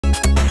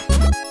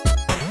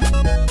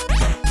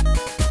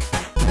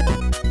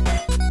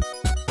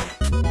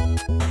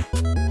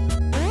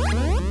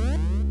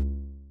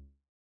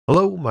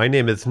my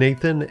name is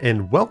Nathan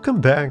and welcome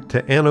back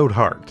to Anode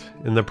Heart.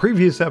 In the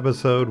previous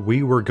episode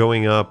we were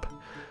going up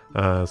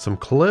some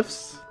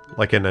cliffs,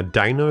 like in a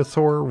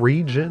dinosaur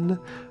region.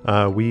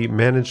 We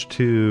managed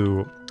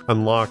to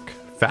unlock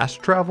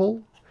fast travel,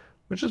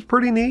 which is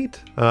pretty neat.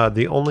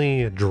 The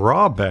only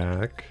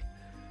drawback,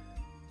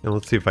 and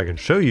let's see if I can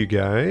show you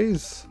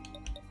guys,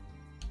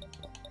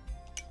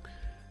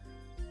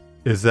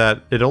 is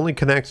that it only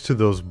connects to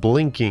those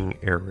blinking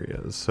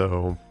areas.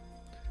 So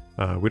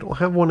we don't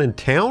have one in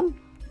town.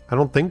 I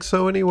don't think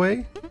so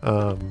anyway.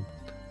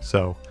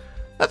 So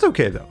that's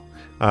okay though.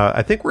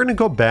 I think we're gonna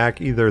go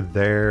back either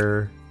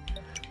there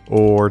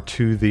or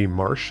to the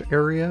marsh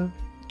area.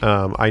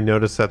 I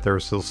noticed that there are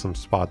still some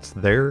spots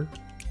there.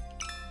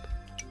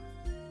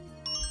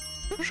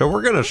 So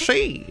we're gonna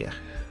see.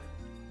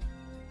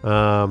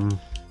 Okay,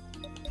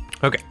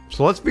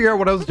 so let's figure out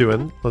what I was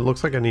doing. It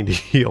looks like I need to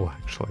heal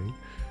actually.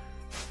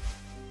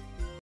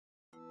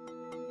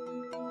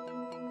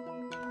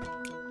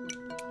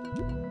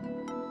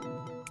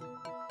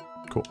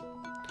 Cool.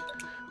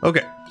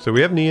 Okay, so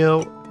we have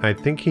Neo. I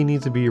think he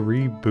needs to be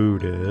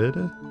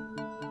rebooted.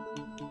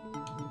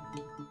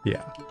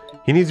 Yeah,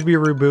 he needs to be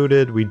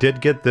rebooted. We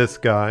did get this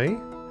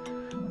guy,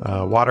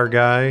 water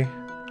guy.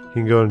 He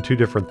can go in two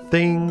different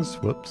things.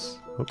 Whoops.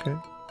 Okay,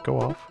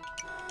 go off.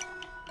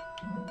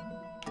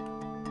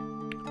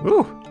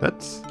 Ooh,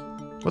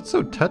 what's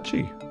so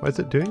touchy? Why is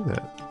it doing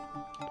that?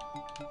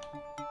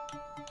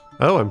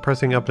 Oh, I'm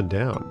pressing up and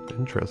down.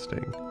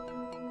 Interesting.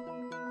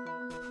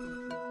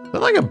 Is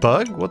that like a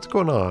bug? What's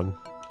going on?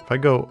 If I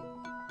go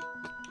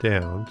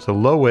down, so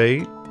low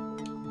weight,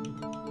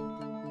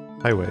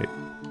 high weight.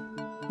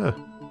 Huh.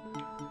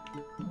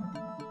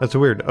 That's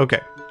weird.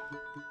 Okay.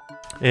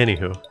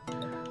 Anywho.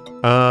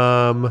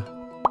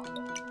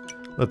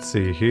 Let's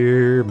see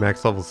here.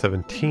 Max level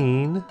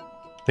 17.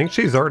 I think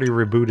she's already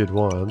rebooted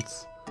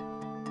once.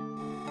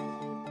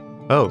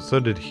 Oh, so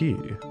did he.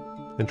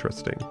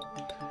 Interesting.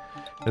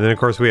 And then of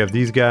course we have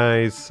these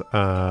guys.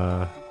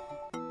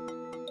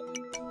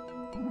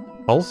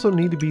 Also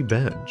need to be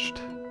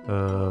benched.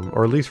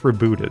 Or at least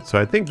rebooted. So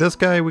I think this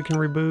guy we can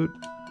reboot.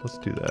 Let's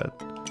do that.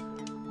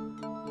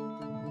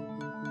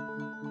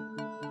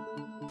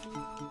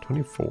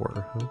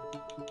 24, huh?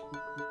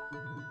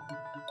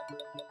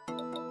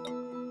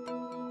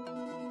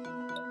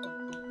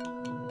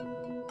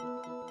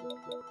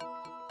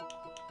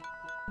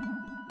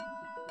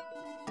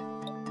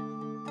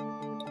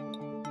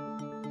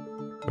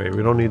 Wait,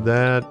 we don't need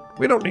that.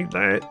 We don't need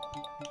that.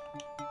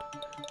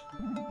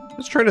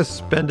 Let's try to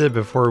spend it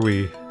before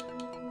we...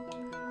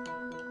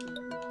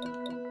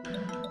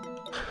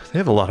 They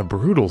have a lot of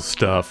brutal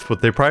stuff,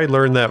 but they probably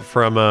learned that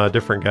from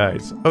different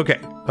guys. Okay,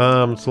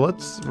 so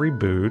let's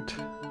reboot.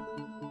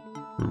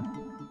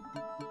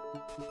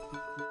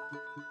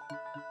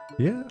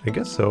 Yeah, I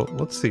guess so.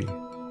 Let's see.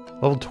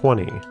 Level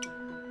 20.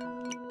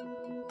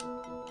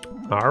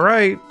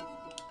 Alright.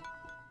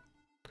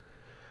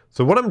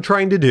 So what I'm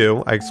trying to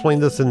do, I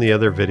explained this in the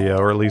other video,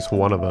 or at least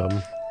one of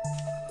them.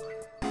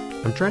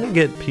 I'm trying to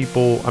get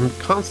people, I'm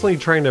constantly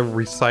trying to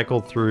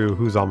recycle through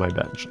who's on my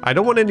bench. I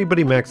don't want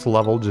anybody max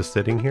level just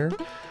sitting here.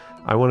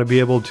 I want to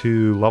be able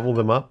to level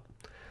them up.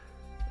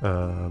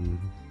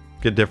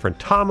 Get different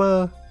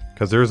Tama,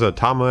 because there's a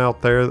Tama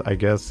out there, I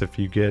guess, if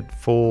you get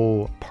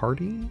full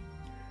party.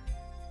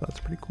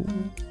 That's pretty cool.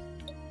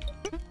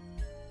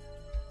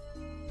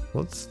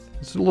 Let's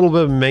do a little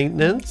bit of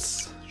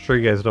maintenance. Sure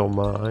you guys don't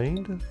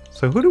mind.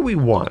 So who do we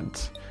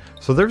want?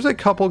 So there's a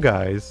couple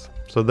guys.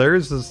 So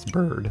there's this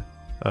bird.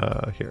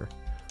 Here.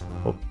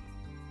 Oh.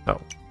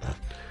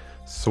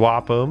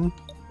 Swap them,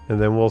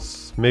 and then we'll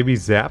maybe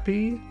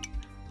Zappy.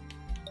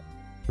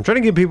 I'm trying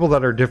to get people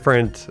that are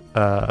different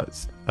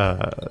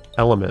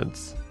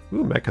elements.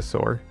 Ooh,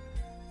 Mechasaur.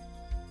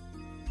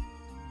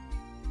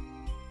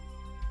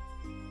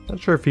 Not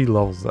sure if he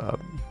levels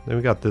up. Then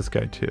we got this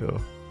guy too,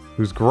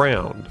 who's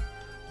ground.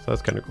 So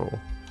that's kind of cool.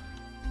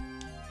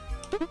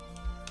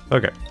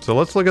 Okay, so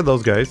let's look at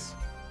those guys.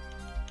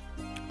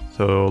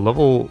 So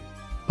level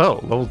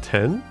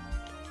 10?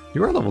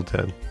 You are level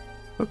 10.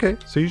 Okay,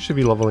 so you should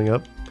be leveling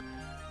up.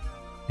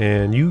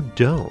 And you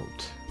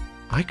don't.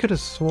 I could have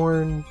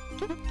sworn...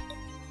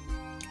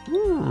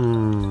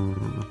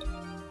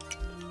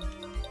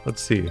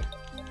 Let's see.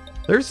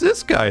 There's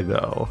this guy,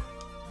 though.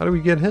 How do we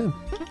get him?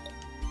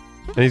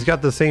 And he's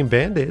got the same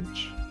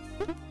bandage.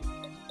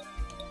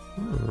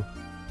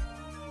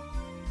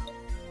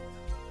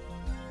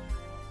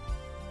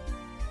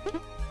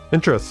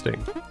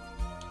 Interesting.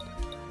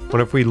 What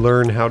if we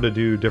learn how to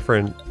do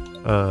different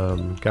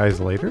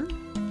guys later?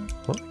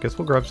 Well, I guess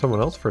we'll grab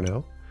someone else for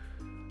now.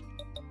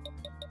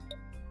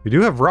 We do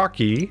have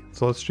Rocky,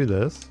 so let's do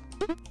this.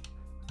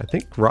 I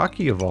think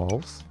Rocky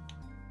evolves.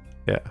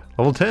 Yeah,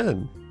 level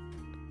 10.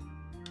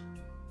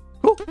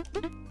 Cool.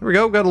 There we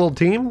go, got a little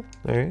team.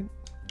 Alright.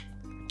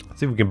 Let's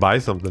see if we can buy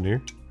something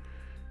here.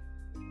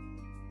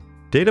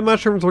 Data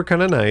mushrooms were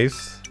kind of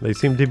nice. They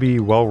seem to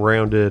be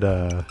well-rounded,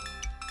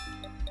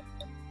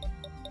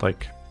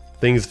 like...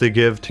 things to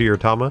give to your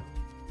Tama.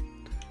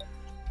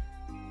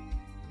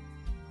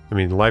 I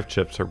mean, life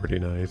chips are pretty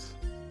nice.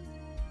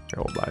 Here,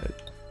 we'll buy it.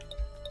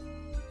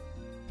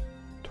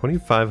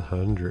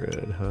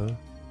 2,500, huh?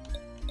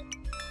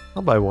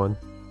 I'll buy one.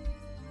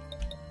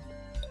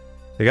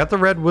 They got the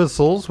red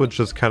whistles, which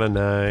is kind of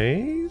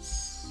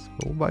nice.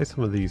 We'll buy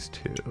some of these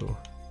too.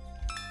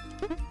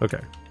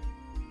 Okay.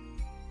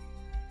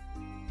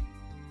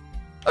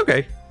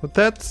 Okay, with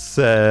that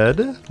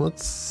said,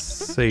 let's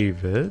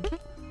save it.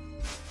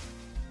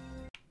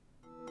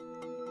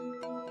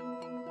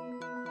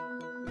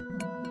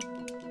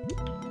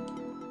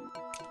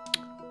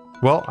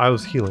 Well, I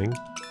was healing.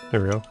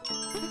 There we go.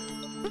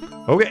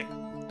 Okay.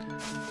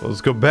 Let's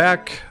go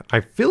back.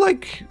 I feel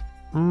like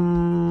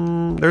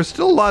there's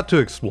still a lot to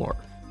explore.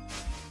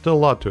 Still a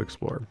lot to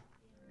explore.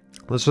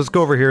 Let's just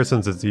go over here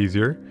since it's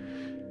easier.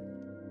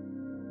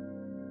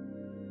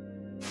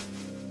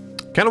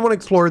 Kind of want to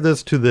explore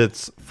this to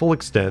its full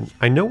extent.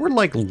 I know we're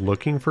like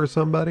looking for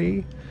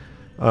somebody.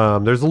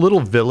 There's a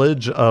little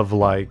village of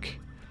like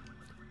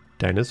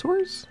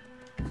dinosaurs.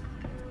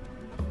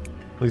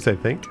 At least I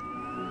think.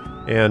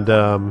 And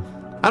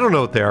I don't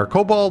know what they are.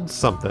 Kobolds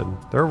something.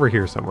 They're over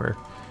here somewhere.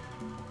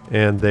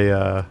 And they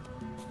I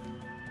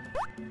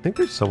think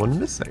there's someone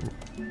missing.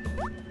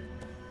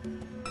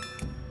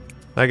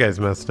 That guy's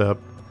messed up.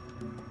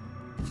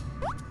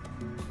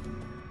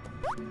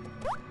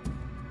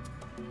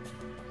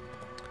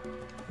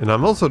 And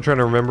I'm also trying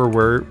to remember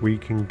where we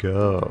can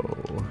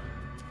go.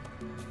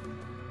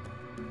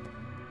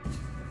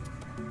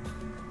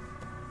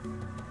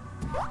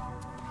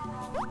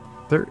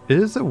 There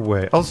is a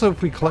way. Also,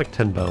 if we collect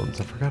 10 bones.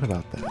 I forgot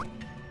about that.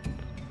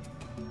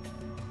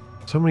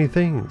 So many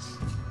things.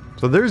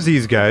 So there's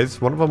these guys.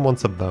 One of them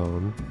wants a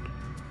bone.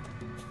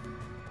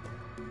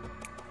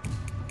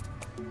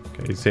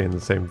 Okay, he's saying the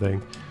same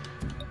thing.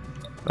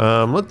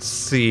 Let's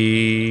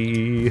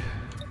see.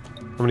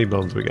 How many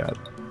bones we got?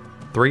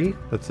 3?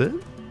 That's it? I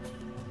feel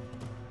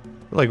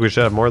like we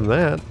should have more than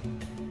that.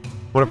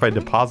 What if I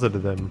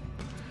deposited them?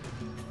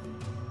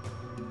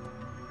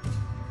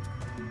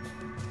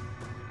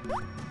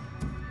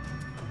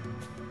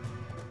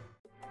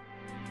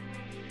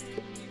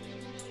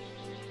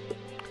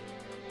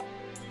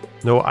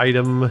 No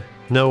item,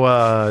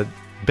 no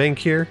bank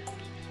here.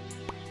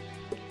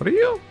 What are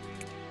you?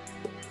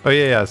 Oh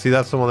yeah, see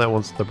that's the one that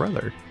wants the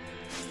brother.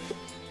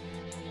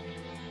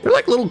 They're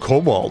like little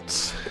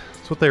kobolds.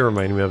 That's what they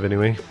remind me of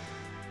anyway.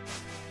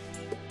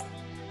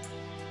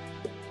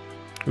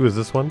 Who is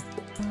this one?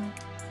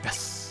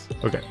 Yes.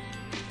 Okay.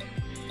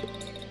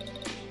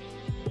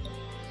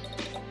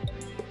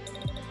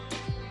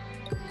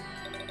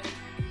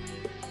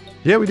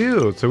 Yeah, we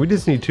do. So we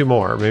just need 2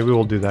 more. Maybe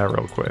we'll do that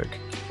real quick.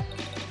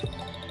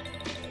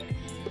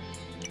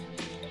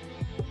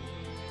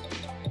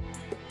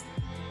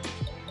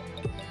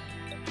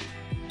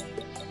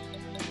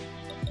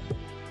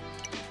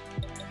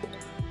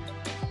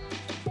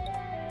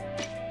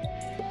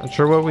 Not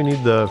sure what we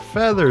need the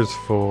feathers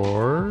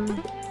for.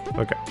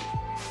 Okay.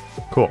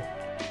 Cool.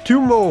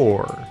 2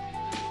 more.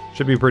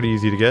 Should be pretty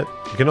easy to get.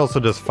 You can also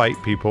just fight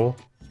people.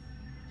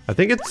 I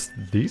think it's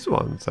these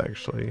ones,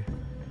 actually.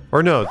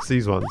 Or no, it's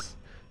these ones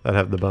that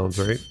have the bones,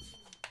 right?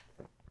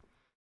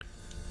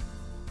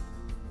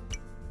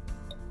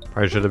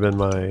 Probably should have been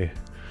my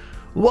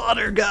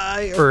water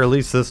guy. Or at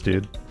least this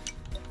dude.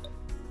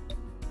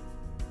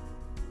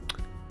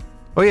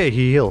 Oh yeah,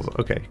 he heals.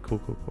 Okay, cool,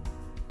 cool, cool.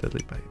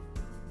 Deadly bite.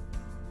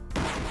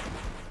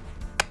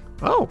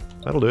 Oh,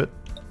 that'll do it.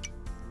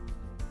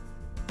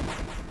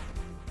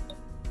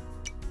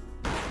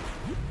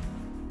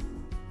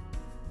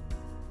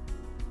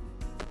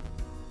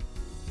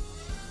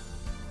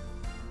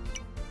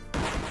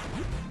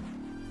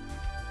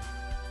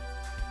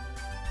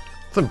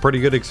 Some pretty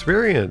good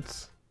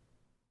experience.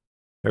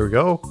 There we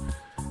go.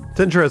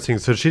 It's interesting.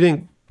 So she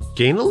didn't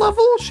gain a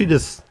level? She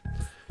just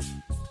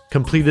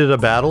completed a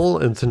battle,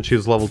 and since she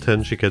was level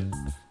 10, she could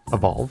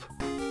evolve.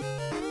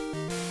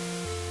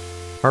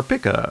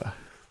 Harpika.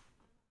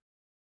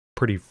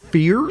 Pretty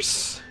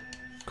fierce.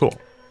 Cool.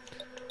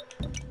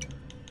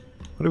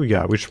 What do we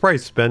got? We should probably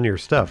spend your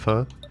stuff,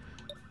 huh?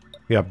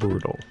 We got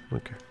brutal.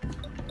 Okay.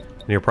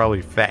 And you're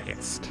probably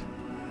fast.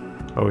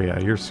 Oh yeah,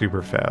 you're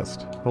super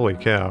fast. Holy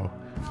cow.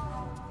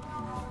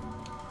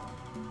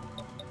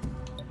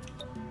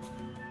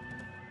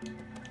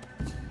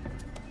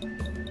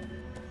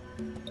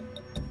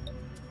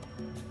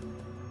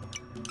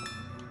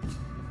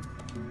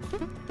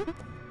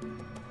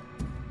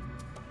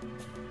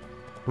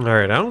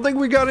 Alright, I don't think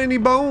we got any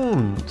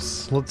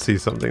bones. Let's see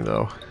something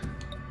though.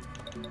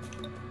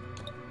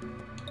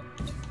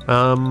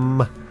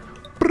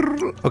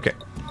 Okay.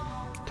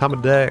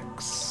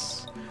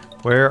 Tomadex.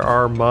 Where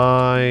are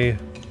my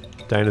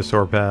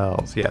dinosaur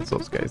pals? Yeah, it's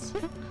those guys.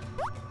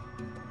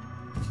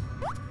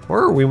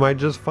 Or we might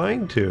just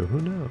find 2.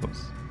 Who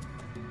knows?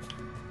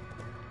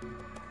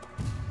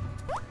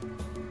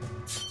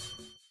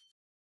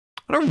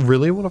 I don't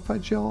really want to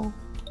fight y'all.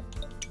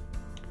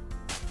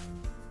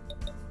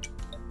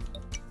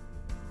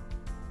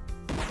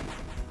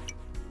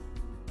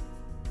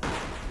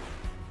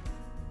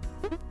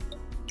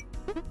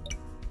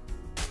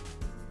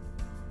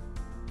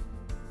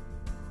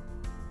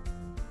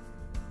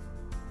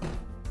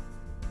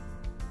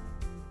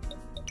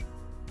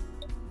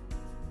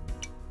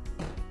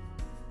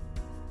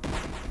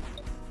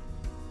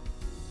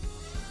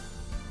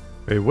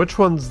 Wait, which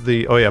one's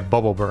the... Oh yeah,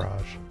 Bubble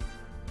Barrage.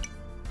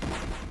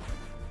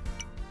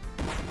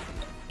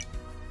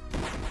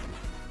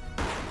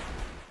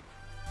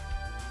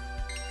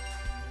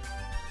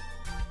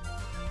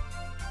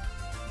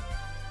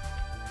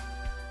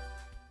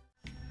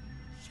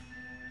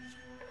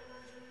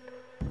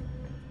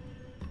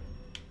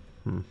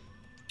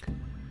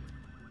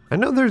 I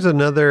know there's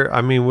another...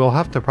 I mean, we'll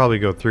have to probably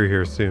go through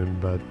here soon,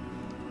 but...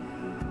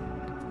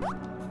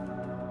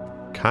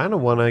 kind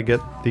of want to get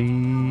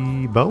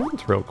the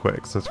bones real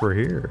quick since we're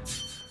here.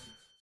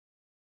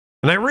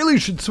 And I really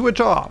should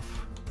switch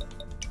off.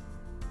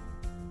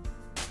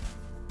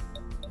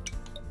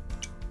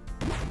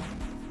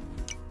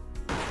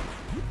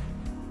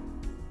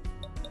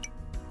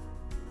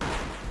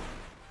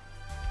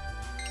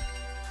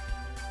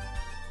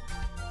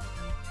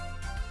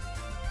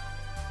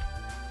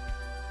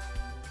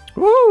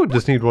 Woo!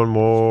 Just need one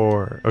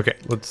more. Okay,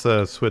 let's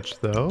switch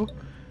though.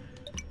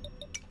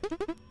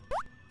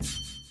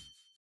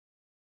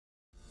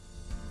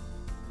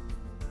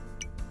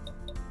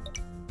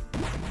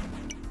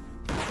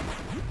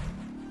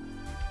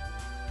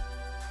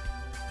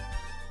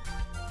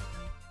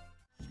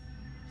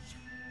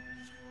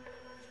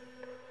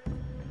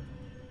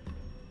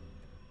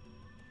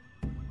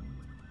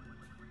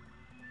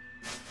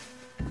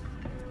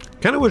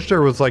 Kind of wish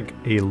there was like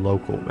a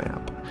local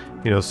map.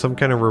 You know, some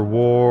kind of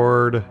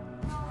reward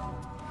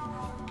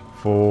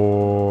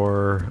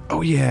for...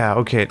 Oh yeah,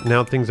 okay,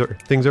 now things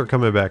are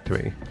coming back to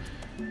me.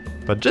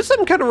 But just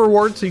some kind of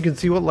reward so you can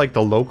see what like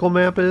the local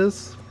map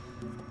is.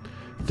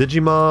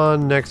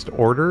 Digimon Next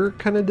Order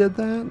kind of did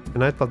that,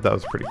 and I thought that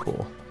was pretty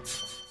cool.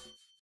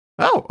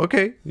 Oh,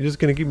 okay, you're just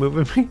gonna keep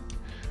moving me?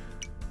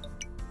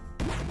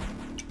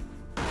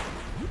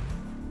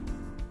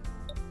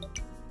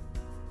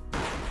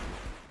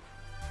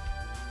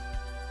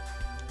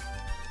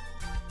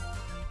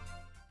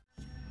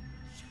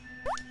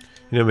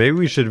 You know, maybe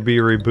we should be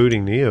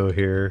rebooting Neo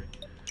here.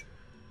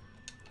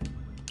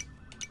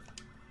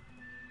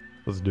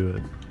 Let's do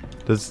it.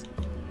 Does...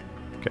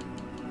 Okay.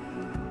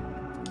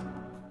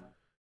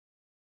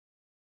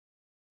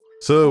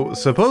 So,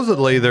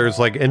 supposedly there's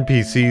like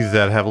NPCs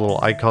that have little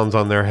icons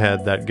on their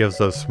head that gives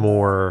us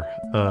more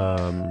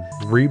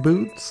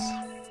reboots.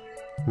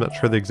 I'm not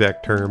sure the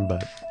exact term,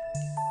 but...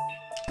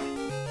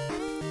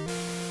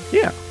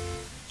 yeah.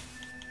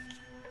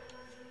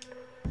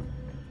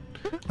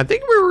 I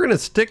think we were going to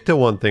stick to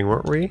one thing,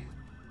 weren't we?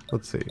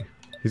 Let's see.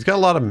 He's got a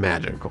lot of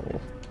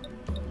magical.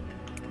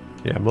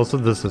 Yeah, most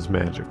of this is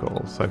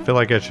magical. So I feel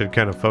like I should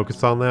kind of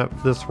focus on that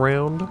this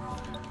round.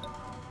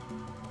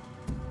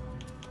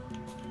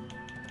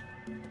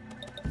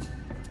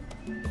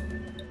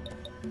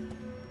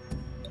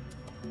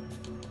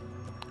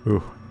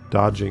 Ooh,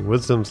 dodging.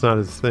 Wisdom's not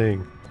his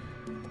thing.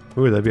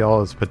 Ooh, that'd be all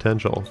his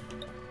potential.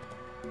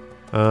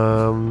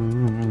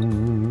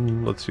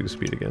 Let's do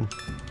speed again.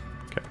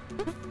 Okay.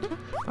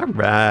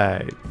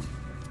 Alright.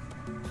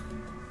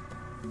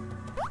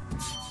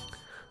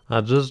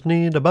 I just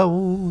need a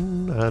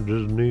bone. I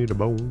just need a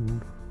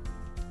bone.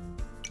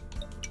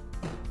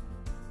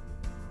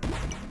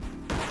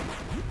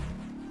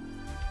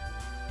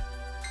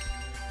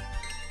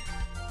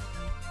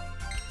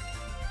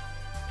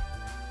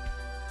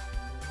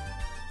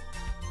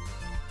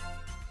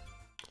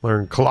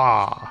 Learn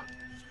claw.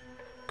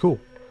 Cool.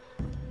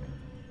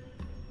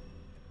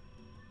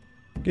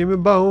 Give me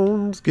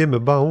bones. Give me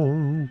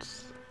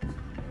bones.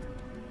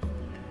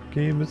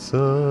 Give me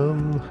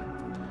some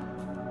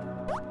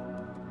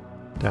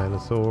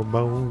dinosaur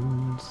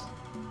bones.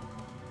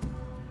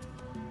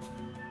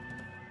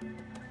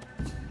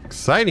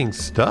 Exciting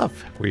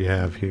stuff we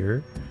have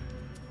here.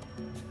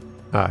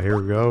 Ah,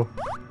 here we go.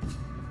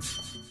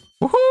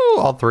 Woohoo!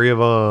 All three of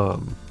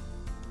them.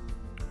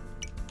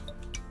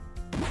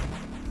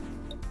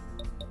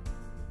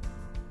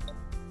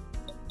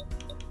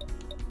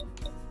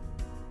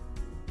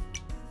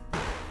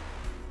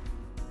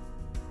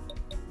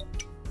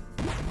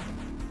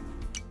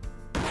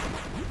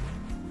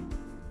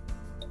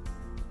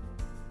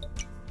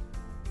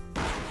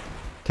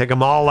 Take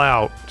them all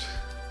out.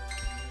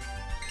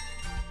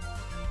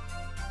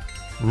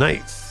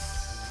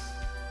 Nice.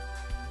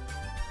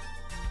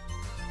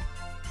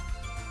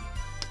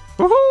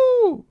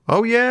 Woohoo!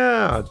 Oh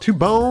yeah, 2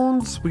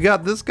 bones. We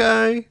got this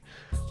guy.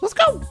 Let's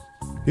go.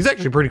 He's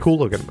actually pretty cool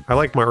looking. I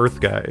like my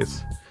earth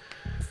guys.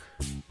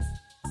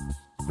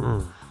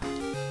 Oh,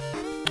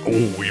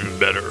 even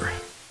better.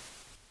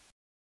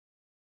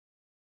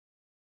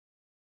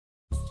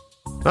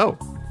 Oh.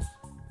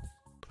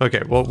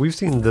 Okay, well, we've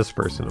seen this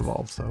person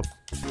evolve, so...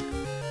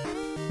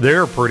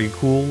 they're pretty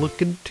cool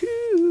looking,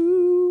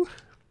 too!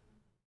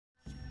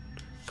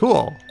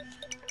 Cool.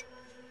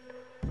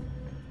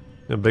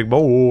 A big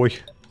boy.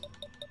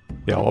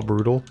 Yeah, all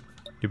brutal.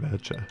 You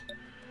betcha.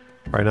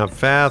 Right, not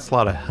fast, a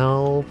lot of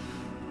health.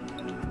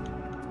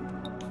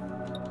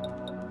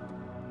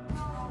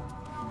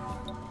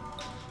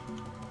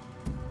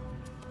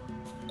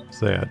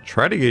 So yeah,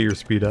 try to get your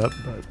speed up,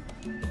 but...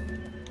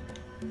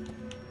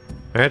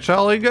 that's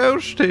all he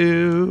goes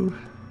to.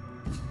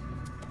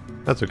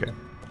 That's okay.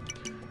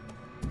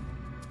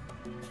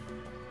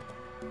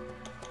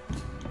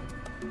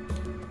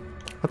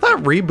 I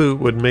thought reboot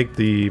would make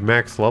the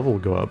max level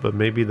go up, but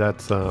maybe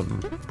that's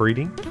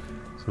breeding.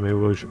 So maybe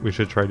we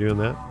should try doing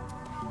that.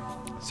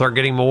 Start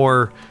getting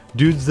more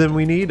dudes than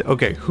we need.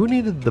 Okay, who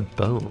needed the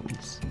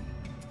bones?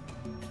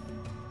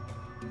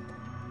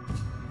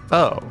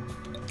 Oh.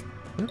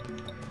 What?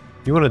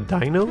 You want a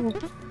dino?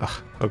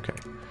 Ugh, okay.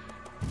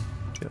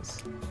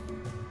 Yes.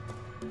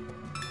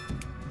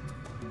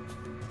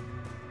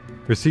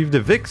 Received a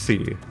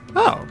Vixie.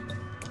 Oh.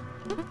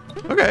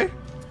 Okay.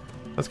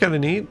 That's kind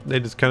of neat. They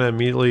just kind of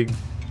immediately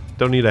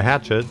don't need a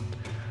hatchet.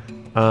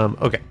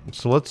 Okay,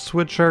 so let's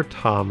switch our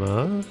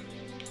Tama,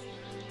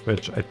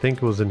 which I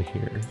think was in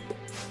here.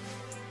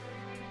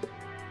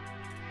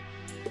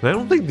 And I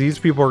don't think these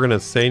people are going to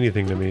say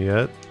anything to me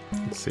yet.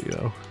 Let's see,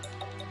 though.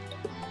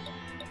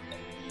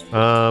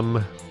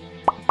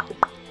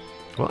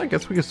 Well, I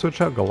guess we could switch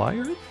out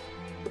Goliath.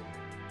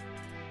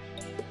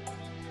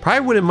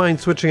 Probably wouldn't mind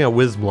switching out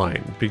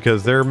Whizblind,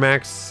 because their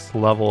max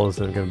level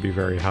isn't going to be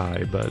very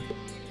high, but...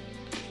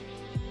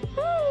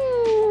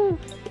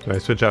 Do I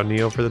switch out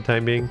Neo for the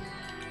time being?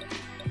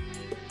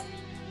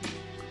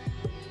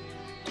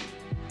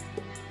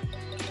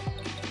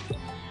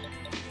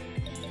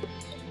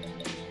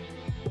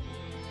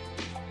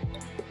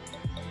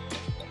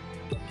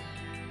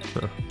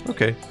 Huh.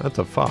 Okay, that's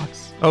a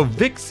fox. Oh,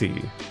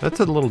 Vixie!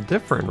 That's a little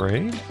different,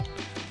 right?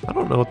 I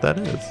don't know what that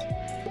is.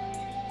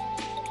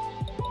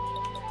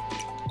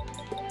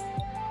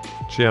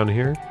 She down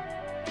here?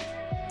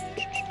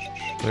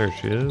 There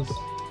she is.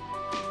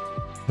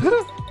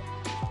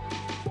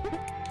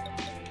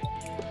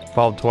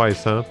 Evolved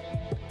twice, huh?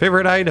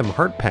 Favorite item,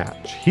 heart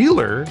patch.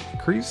 Healer,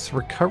 increase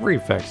recovery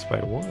effects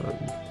by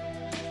 1.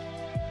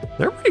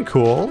 They're pretty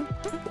cool.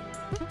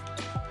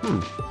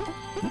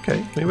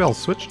 Okay, maybe I'll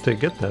switch to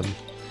get them.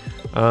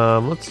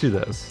 Let's do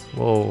this.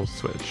 We'll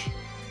switch.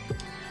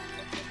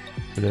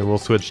 And then we'll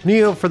switch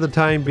Neo for the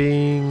time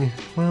being.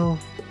 Well,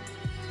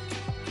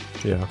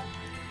 yeah.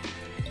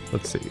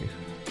 Let's see.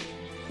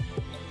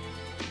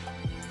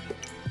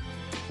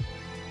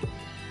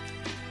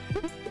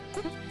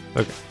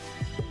 Okay.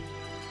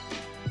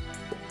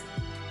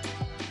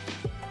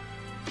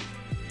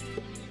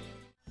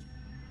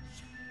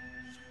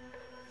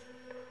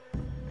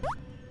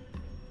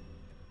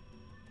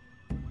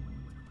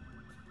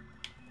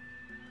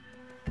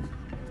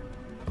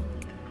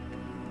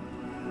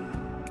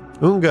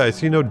 Oonga, I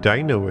see no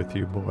dino with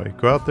you, boy.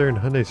 Go out there and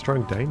hunt a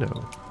strong dino.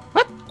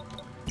 What?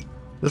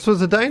 This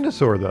was a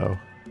dinosaur, though.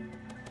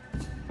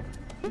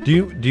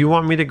 Do you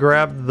want me to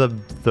grab the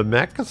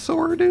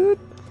mechasaur, dude?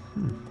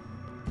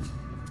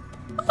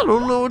 I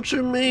don't know what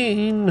you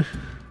mean.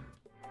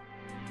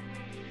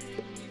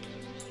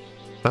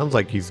 Sounds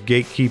like he's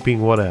gatekeeping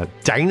what a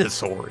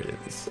dinosaur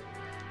is.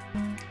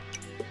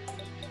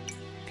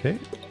 Okay,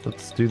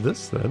 let's do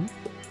this then.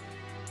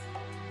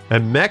 A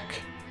mech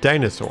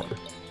dinosaur.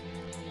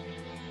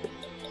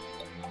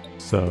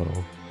 So,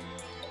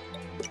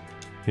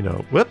 you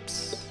know,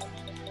 whoops.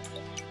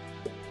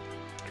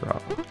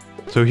 Drop.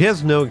 So he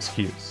has no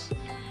excuse.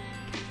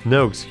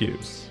 No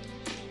excuse.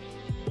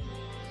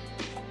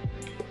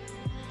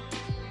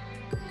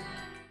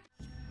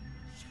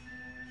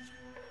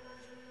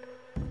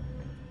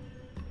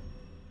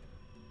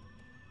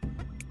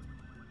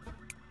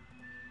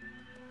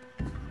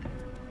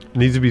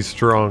 Needs to be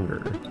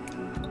stronger.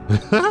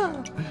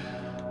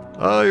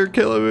 Oh, you're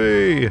killing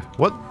me.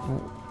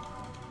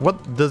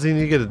 What does he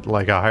need to get,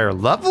 like a higher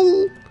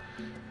level?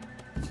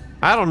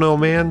 I don't know,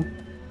 man.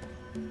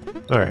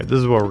 All right, this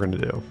is what we're gonna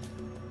do.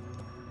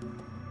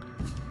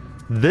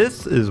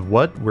 This is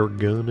what we're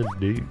gonna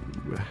do.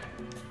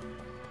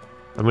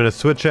 I'm gonna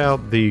switch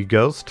out the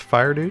ghost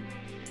fire dude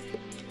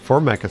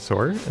for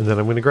Mechasaur, and then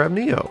I'm gonna grab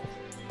Neo.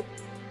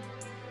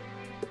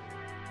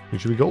 He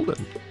should be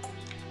golden.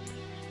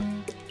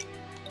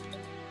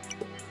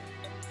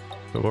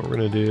 So what we're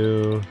gonna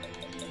do,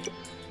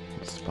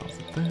 let's pause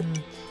that.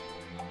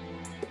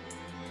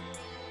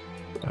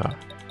 Ah.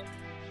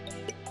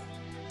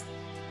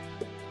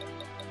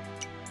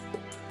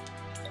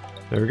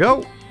 There we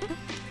go.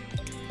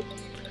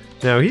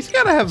 Now he's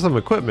got to have some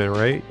equipment,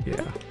 right?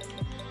 Yeah.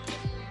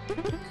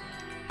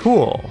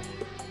 Cool.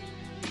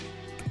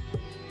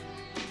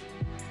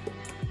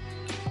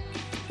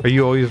 Are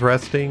you always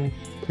resting?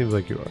 Seems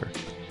like you are.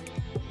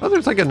 Oh,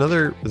 there's like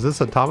another... Is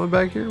this a Tama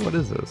back here? What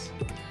is this?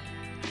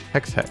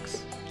 Hex.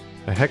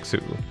 A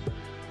Hexu.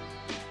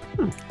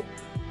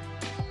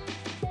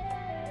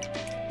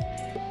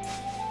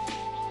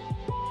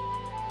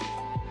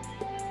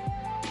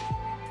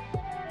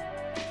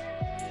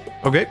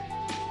 Okay.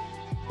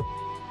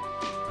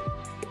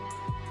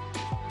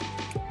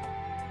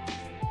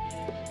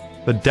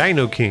 The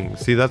Dino King.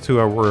 See, that's who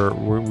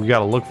we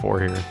gotta look for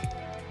here.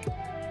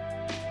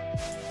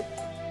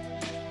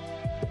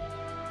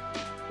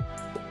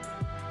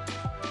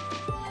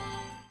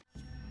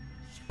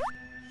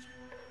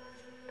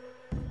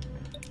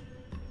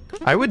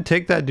 I would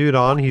take that dude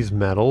on. He's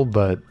metal,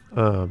 but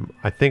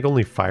I think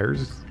only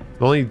fires.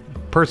 The only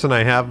person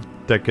I have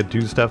that could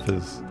do stuff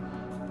is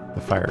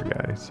the fire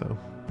guy, so.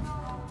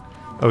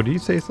 Oh, do you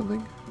say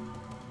something?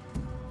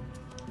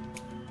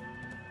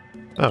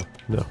 Oh,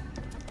 no.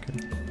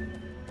 Okay.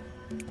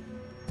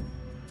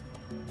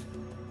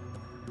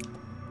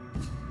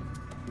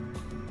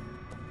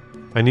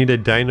 I need a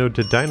dino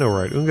to dino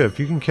ride. Unga, if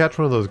you can catch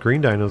one of those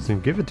green dinos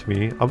and give it to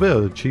me, I'll be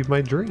able to achieve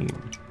my dream.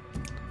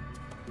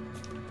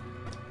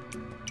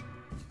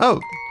 Oh,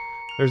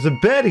 there's a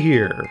bed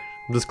here.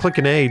 Just click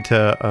an A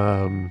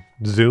to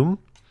zoom.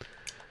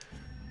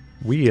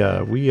 We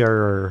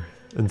are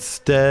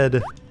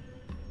instead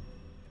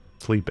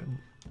sleeping.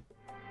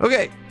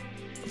 Okay,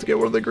 let's get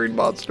one of the green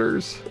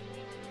monsters.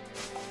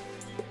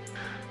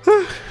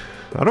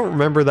 I don't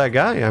remember that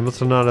guy. I must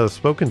have not have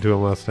spoken to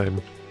him last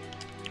time.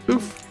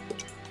 Oof.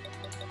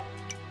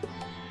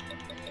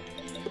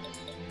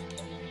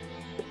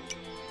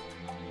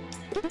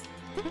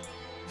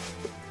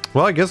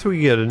 Well, I guess we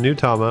get a new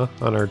Tama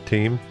on our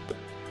team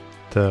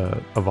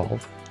to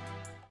evolve.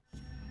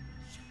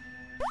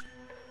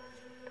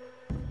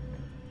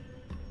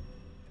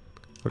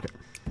 Okay.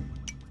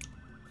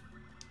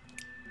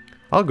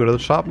 I'll go to the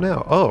shop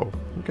now. Oh,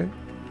 okay.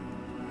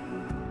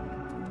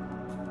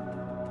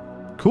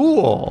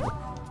 Cool.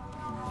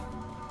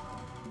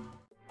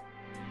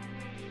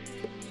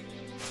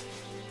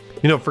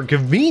 You know, for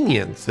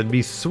convenience, it'd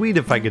be sweet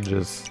if I could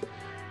just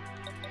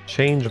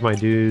change my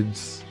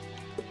dudes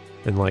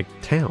in like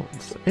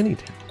towns, any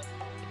town.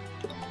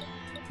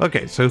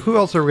 Okay, so who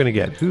else are we gonna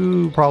get?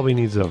 Who probably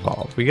needs to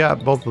evolve? We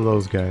got both of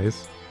those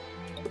guys.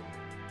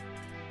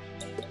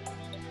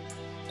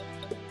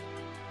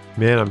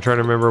 Man, I'm trying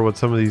to remember what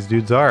some of these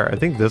dudes are. I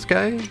think this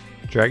guy,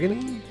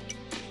 Dragony.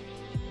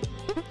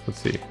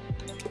 Let's see.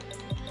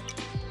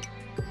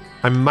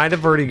 I might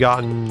have already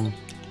gotten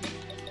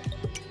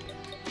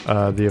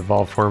the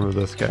evolved form of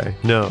this guy.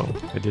 No,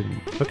 I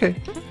didn't.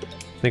 Okay,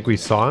 I think we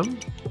saw him.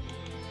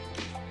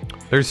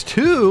 There's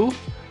two.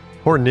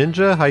 Horn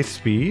Ninja, high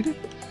speed.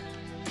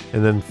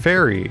 And then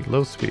Fairy,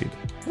 low speed.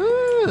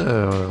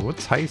 Oh,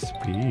 what's high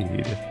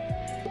speed?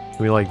 Can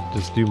we like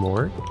just do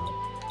more?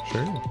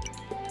 Sure.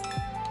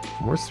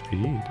 More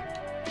speed.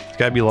 It's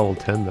gotta be level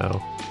 10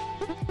 though.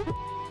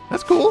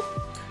 That's cool.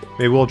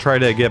 Maybe we'll try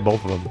to get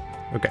both of them.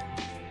 Okay.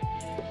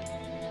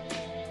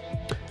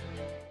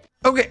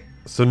 Okay,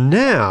 so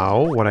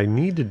now what I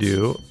need to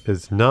do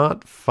is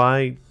not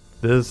fight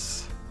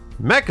this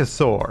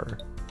Mechasaur.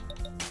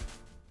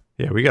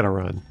 Yeah, we gotta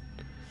run.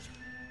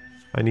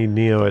 I need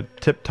Neo at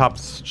tip-top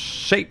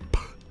shape.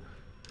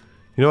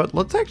 You know what?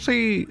 Let's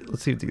see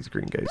if these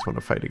green guys want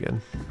to fight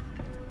again.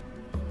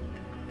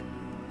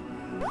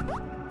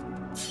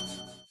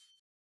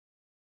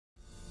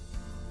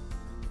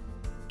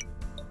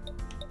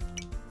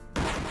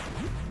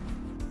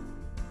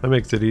 That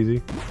makes it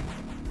easy.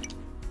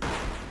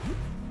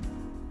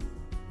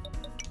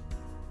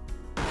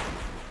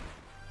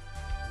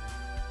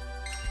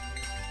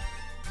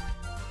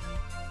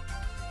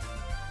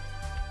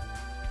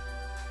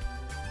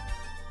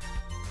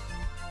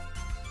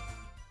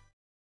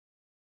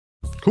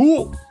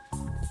 Cool.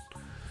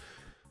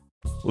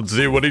 Let's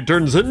see what he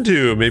turns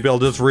into. Maybe I'll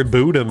just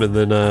reboot him and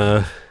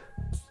then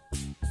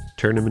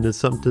turn him into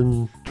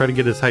something. Try to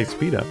get his high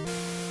speed up.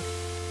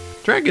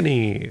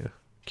 Dragony.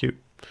 Cute.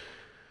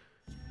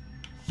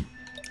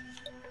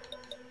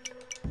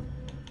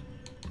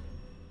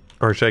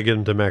 Or should I get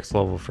him to max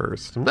level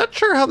first? I'm not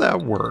sure how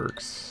that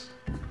works.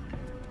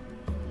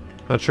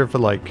 Not sure if it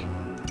like...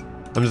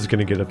 I'm just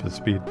gonna get up his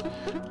speed.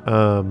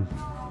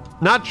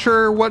 Not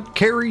sure what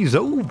carries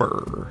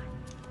over.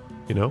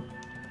 You know?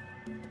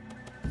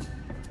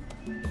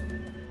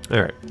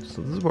 Alright,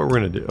 so this is what we're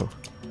gonna do.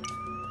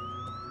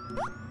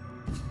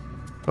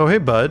 Oh, hey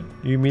bud.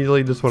 You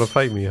immediately just want to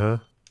fight me, huh?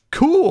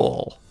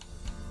 Cool!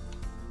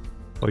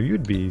 Well,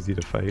 you'd be easy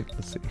to fight.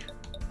 Let's see.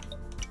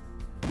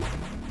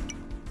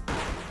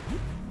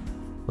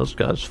 This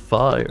guy's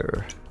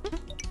fire.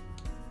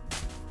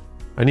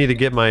 I need to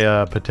get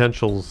my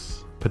potential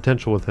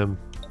with him.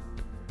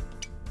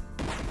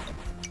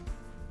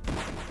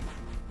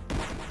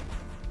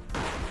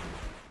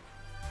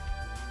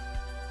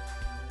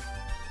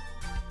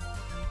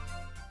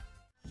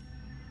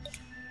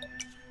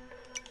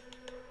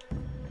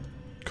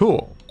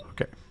 Cool.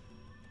 Okay.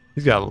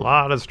 He's got a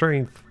lot of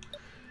strength.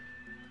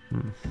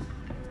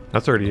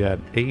 That's already at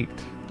 8.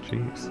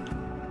 Jeez.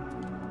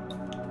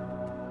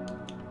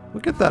 We'll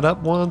get that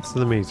up once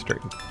and then maybe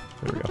strength.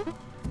 There we go.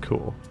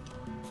 Cool.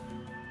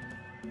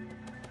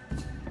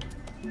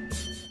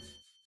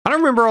 I don't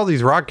remember all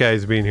these rock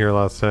guys being here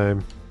last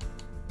time.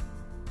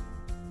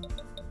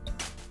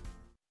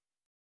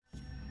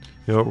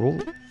 You know,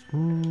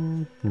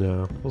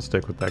 no, we'll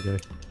stick with that guy.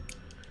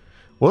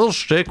 We'll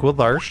stick with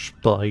our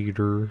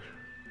spider.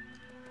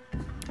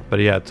 But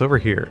yeah, it's over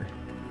here.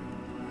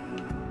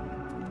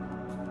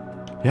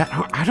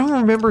 Yeah, I don't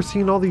remember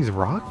seeing all these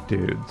rock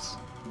dudes.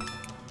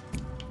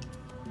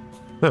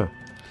 Huh.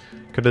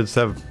 Could just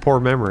have poor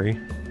memory.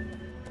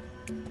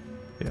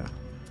 Yeah.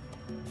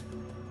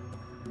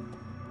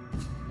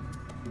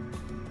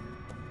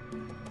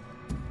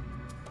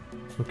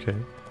 Okay.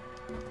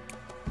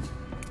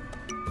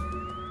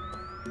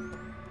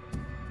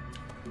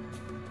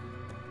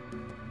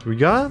 We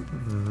got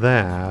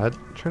that.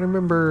 I'm trying to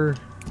remember.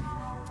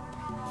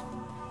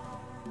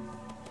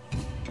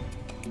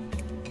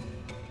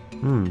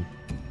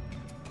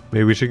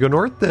 Maybe we should go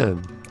north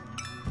then.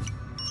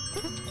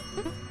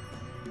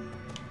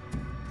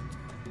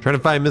 Trying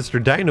to find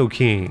Mr. Dino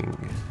King.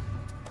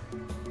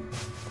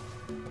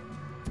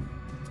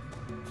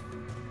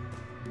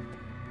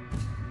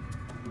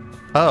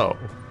 Oh.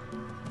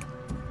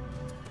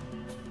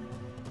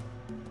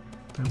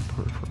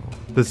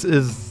 This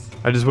is...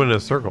 I just went in a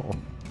circle.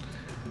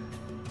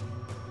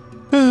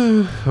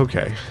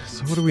 Okay,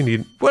 so what do we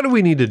need? What do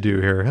we need to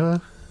do here, huh?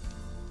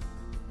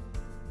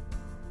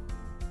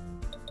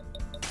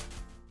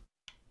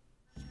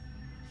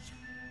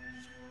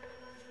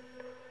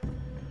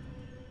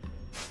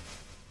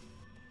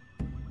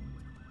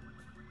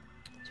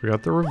 So we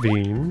got the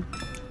ravine.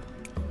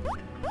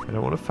 I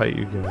don't want to fight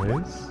you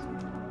guys.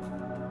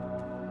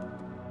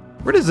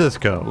 Where does this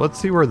go? Let's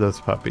see where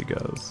this puppy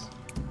goes.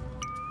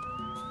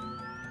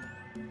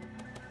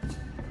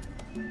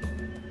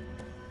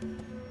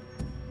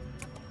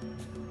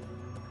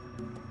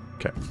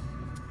 Okay.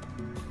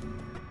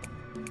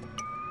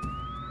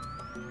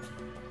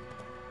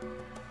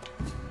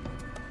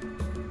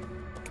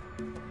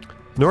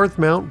 North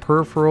Mount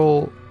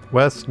Peripheral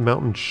West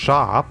Mountain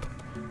Shop.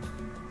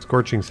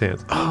 Scorching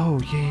Sands.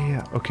 Oh,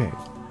 yeah. Okay.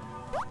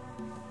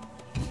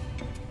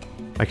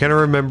 I kind of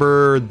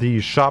remember the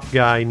shop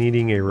guy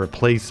needing a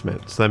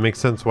replacement, so that makes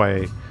sense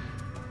why...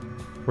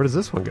 Where does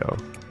this one go?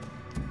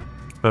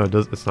 Oh,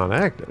 it's not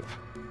active.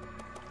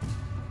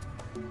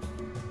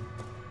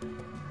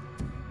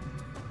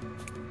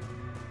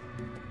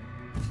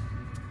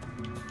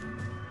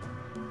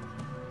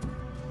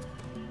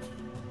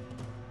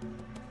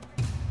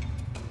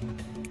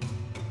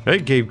 Hey,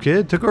 Cave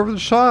Kid, took over the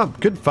shop.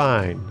 Good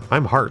find.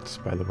 I'm Hearts,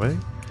 by the way.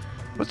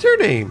 What's your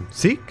name?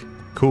 Seek?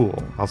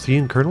 Cool. I'll see you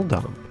in Colonel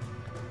Dump.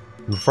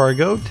 Before I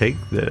go, take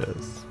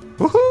this.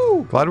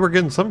 Woohoo! Glad we're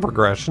getting some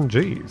progression.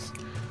 Jeez.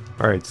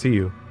 Alright, see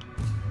you.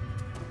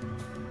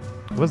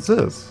 What's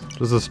this?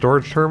 This is a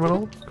storage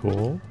terminal?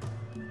 Cool.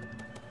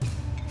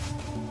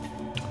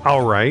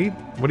 Alright.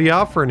 What are you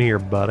offering here,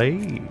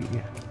 buddy?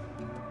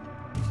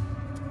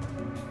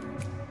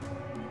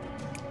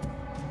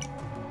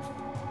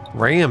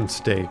 Ram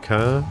steak,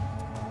 huh?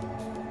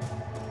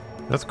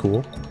 That's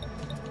cool.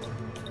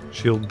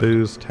 Shield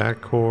boost, tack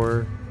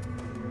core.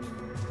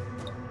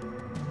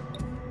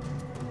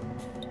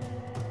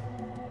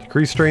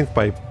 Decrease strength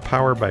by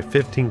power by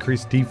 15,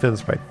 increase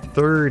defense by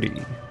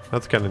 30.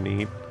 That's kind of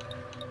neat.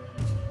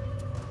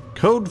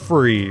 Code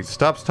freeze,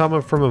 stops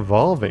Tama from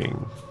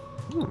evolving.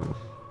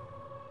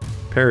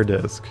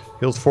 Paradisc,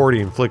 heals 40,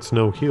 inflicts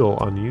no heal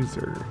on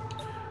user.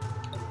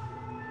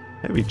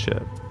 Heavy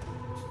chip.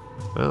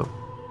 Oh.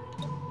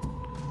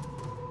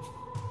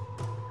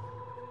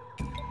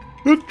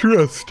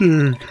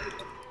 Interesting.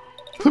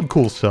 Some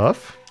cool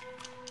stuff.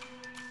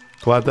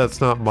 Glad that's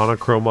not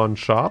monochrome on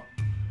shop.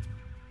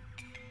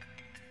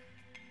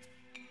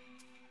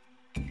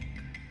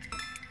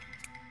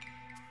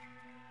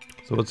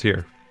 So what's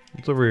here?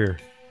 What's over here?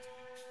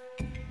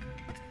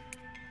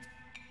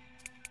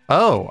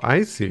 Oh,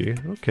 I see.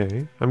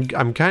 Okay.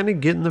 I'm kind of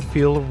getting the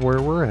feel of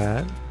where we're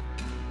at.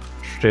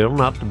 Still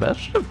not the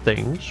best of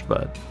things,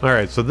 but...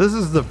 Alright, so this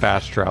is the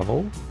fast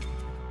travel.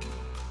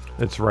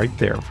 It's right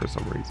there for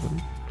some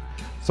reason.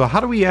 So how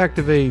do we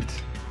activate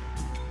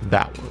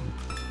that one?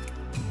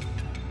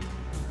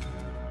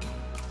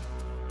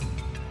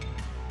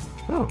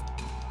 Oh.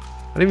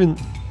 I didn't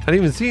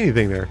even see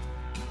anything there.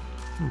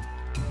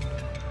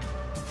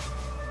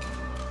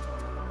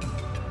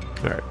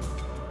 Alright.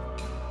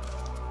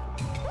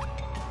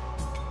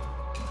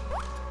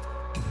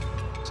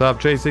 Stop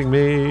chasing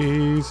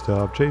me.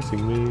 Stop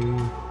chasing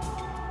me.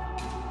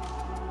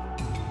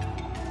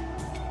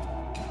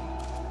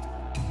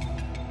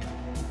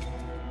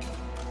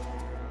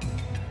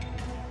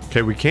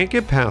 Okay, we can't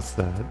get past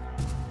that.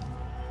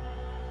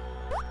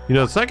 You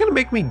know, it's not gonna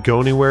make me go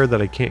anywhere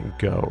that I can't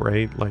go,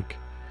 right? Like,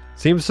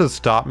 seems to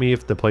stop me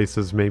if the place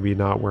is maybe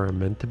not where I'm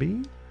meant to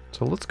be.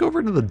 So let's go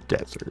over to the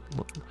desert.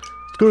 Let's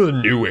go to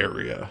the new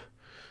area.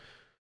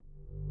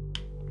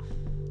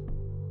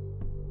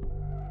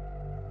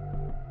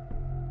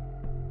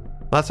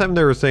 Last time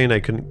they were saying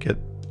I couldn't get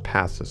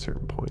past a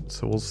certain point,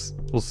 so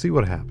we'll see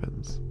what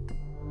happens.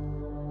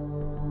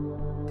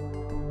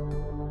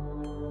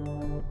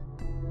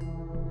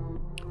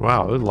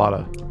 Wow, there's a lot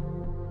of...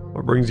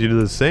 What brings you to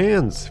the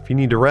sands? If you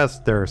need to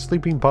rest, there are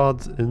sleeping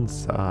pods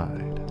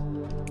inside.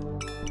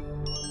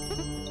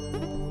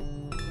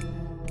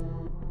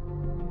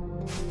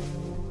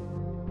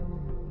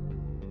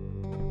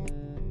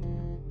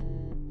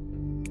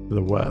 To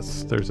the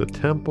west, there's a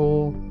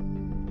temple.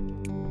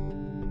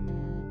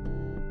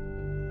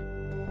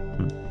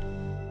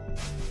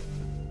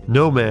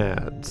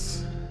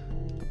 Nomads.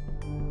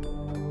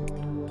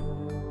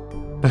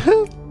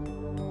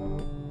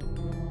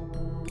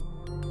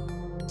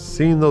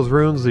 Seeing those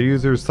ruins, the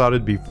users thought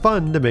it'd be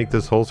fun to make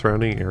this whole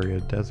surrounding area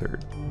a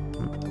desert.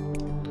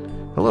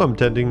 Hello, I'm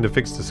tending to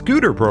fix the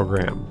scooter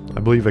program. I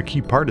believe a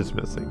key part is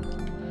missing.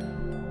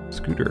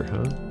 scooter,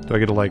 huh? Do I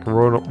get to like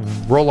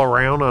roll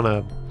around on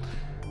a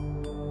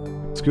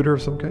scooter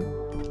of some kind?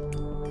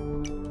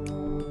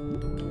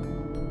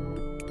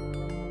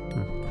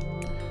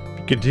 If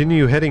you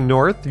continue heading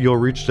north, you'll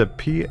reach the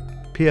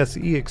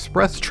PSE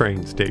Express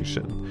train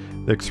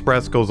station. The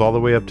express goes all the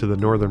way up to the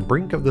northern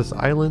brink of this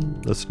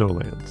island, the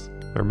Snowlands.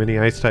 There are many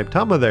ice-type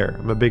Tama there.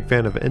 I'm a big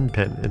fan of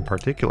N-Pen in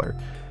particular.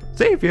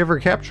 Say, if you ever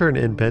capture an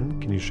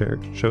N-Pen, can you show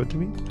it to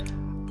me?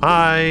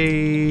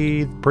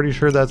 I'm pretty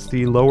sure that's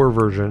the lower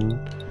version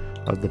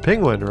of the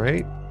penguin,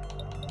 right?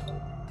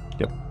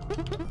 Yep.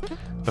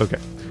 Okay,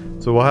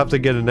 so we'll have to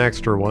get an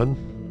extra one.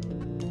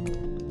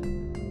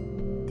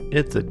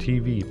 It's a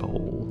TV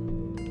pole.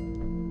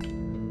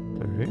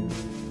 Alright.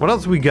 What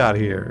else we got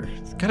here?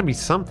 It's gotta be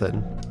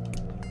something.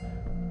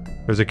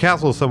 There's a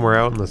castle somewhere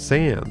out in the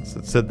sands.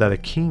 It said that a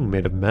king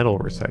made of metal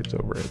resides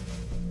over it.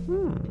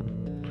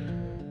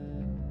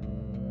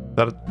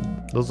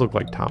 Those look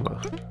like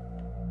Tama.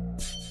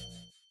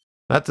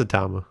 That's a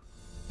Tama.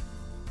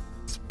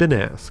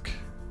 Spinask.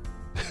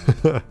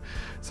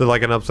 So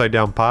like an upside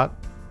down pot?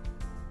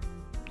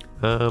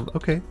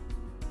 Okay.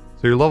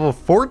 So you're level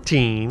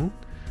 14.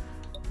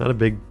 Not a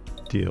big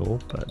deal,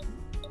 but...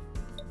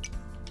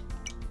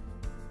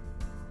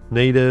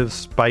 Native,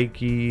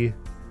 spiky...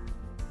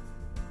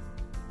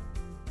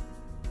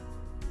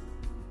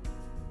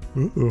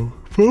 Uh-oh.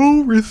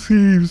 Foe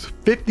receives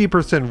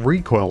 50%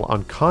 recoil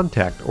on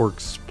contact or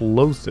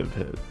explosive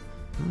hit.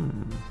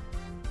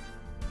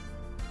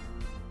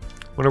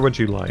 Wonder what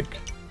you like.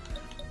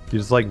 Do you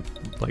just like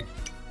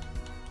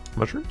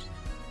mushrooms?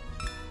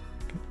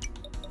 Okay.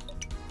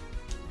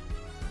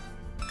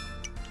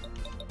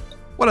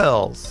 What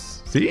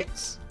else?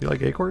 Seeds? You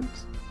like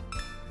acorns?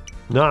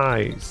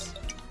 Nice.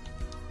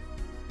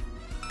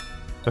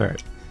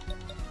 Alright.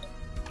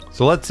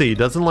 So let's see.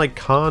 Doesn't like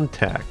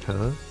contact,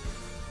 huh?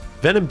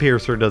 Venom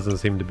Piercer doesn't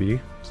seem to be,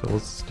 so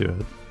let's do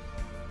it.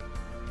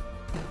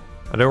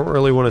 I don't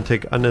really want to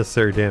take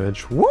unnecessary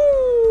damage.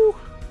 Woo!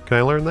 Can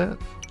I learn that?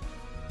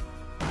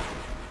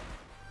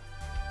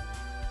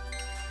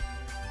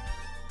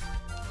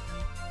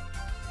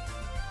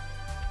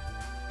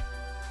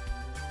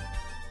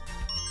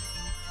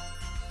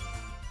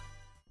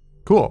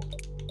 Cool.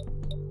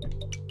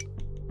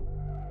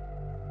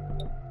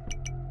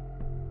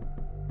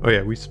 Oh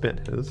yeah, we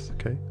spent his.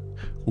 Okay.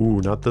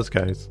 Ooh, not this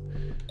guy's.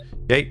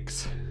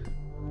 Yikes.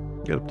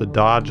 Get up to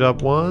dodge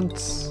up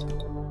once.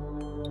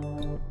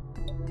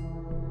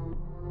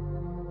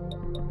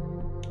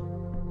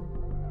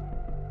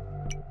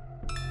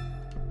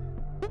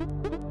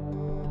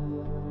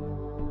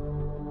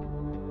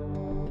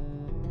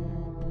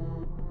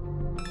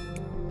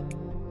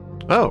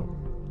 Oh.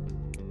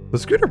 The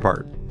scooter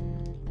part.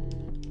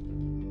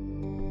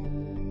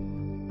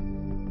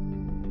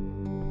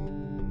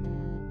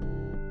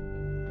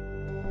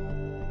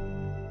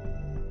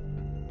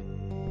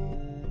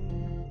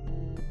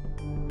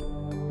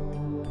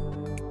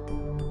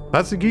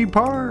 That's the key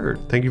part.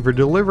 Thank you for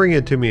delivering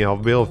it to me. I'll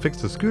be able to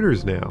fix the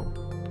scooters now.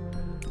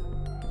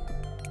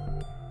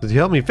 As you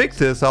help me fix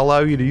this, I'll allow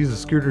you to use the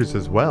scooters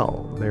as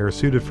well. They are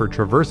suited for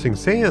traversing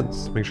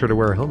sands. Make sure to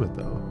wear a helmet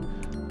though.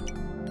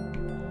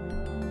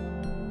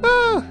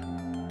 Ah!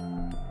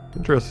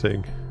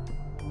 Interesting.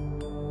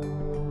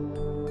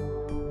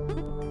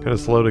 Kind of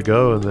slow to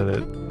go and then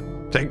it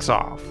takes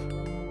off.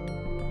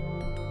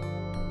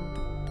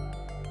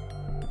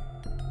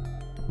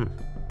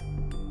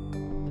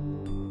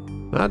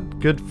 Not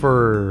good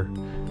for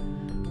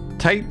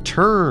tight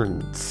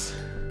turns.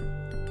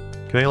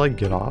 Can I like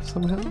get off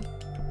somehow?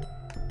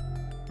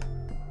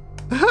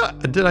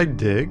 Did I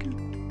dig?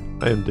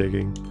 I am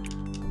digging.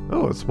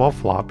 Oh, a small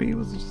floppy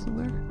was just in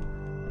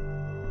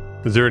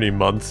there. Is there any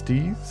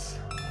monsties?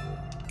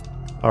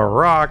 A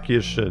rock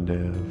you shouldn't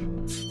have.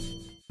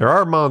 There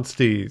are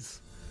monsties.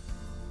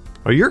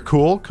 Oh, you're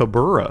cool,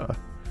 Kobura.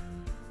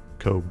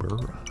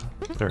 Kobura.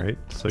 All right,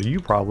 so you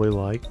probably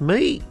like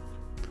me.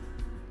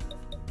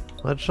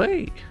 Let's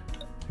see.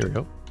 Here we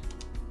go.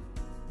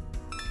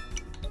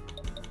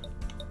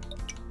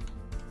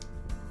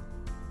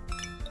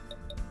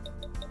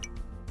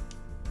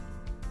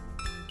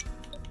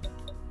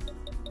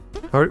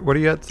 What are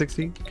you at?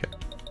 60? Okay.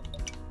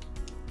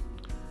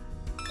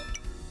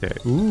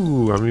 Okay.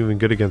 Ooh, I'm even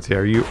good against you.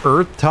 Are you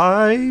Earth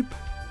type?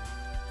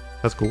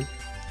 That's cool.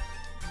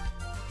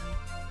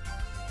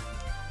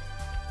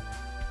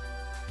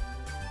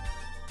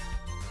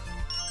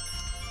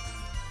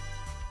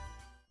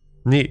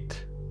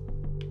 Neat.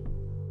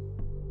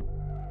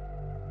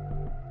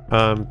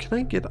 Can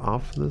I get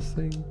off this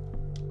thing?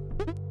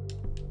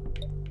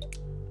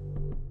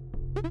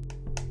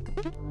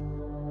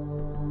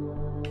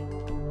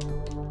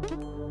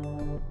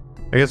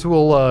 I guess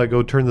we'll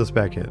go turn this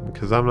back in,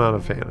 because I'm not a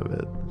fan of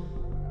it.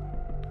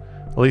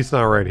 At least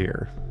not right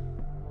here.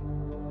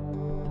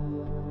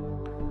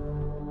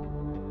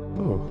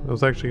 Oh, I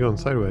was actually going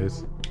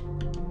sideways.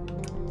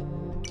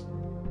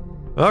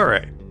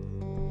 Alright.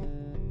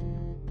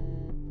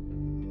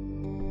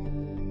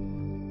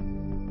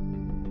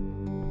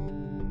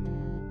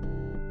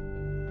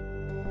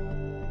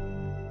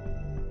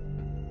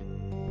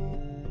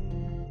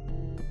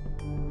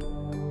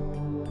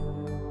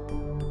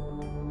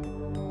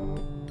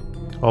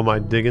 All my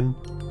digging.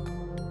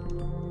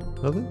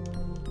 Nothing?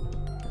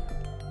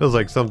 Feels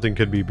like something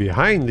could be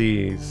behind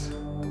these.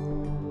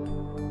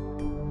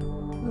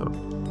 Oh.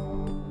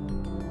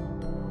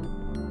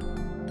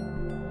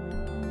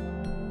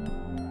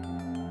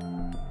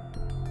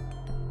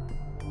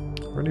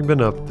 Already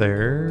been up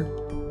there.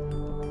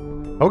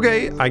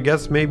 Okay, I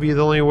guess maybe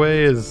the only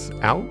way is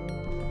out.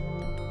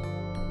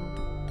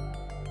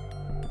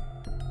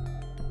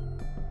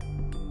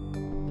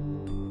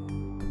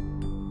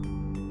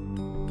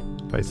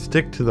 If I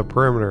stick to the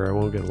perimeter, I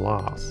won't get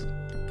lost.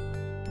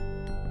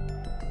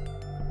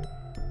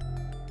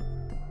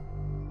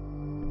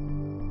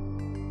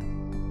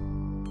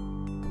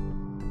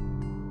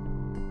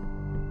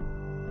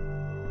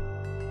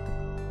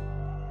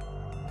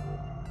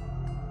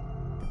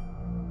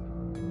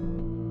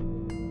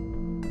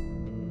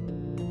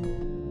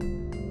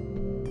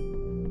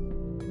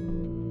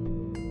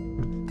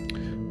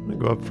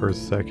 Go up for a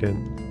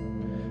second.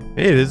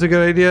 Hey, it is a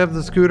good idea to have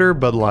the scooter,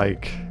 but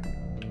like,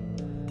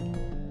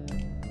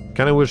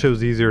 kind of wish it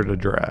was easier to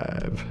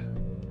drive.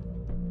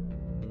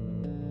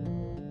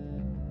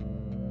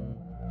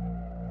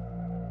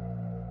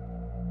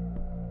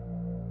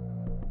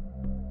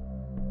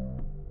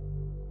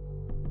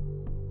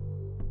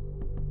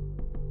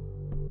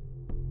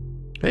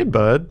 Hey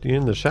bud, you're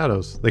in the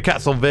shadows. The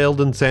castle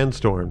veiled in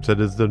sandstorms. It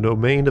is the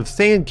domain of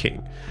Sand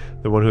King,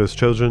 the one who is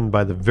chosen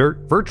by the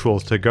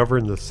virtuals to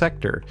govern the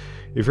sector.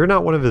 If you're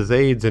not one of his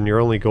aides and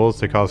your only goal is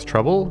to cause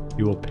trouble,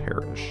 you will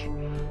perish.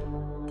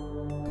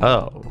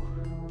 Oh.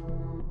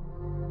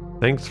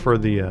 Thanks for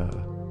the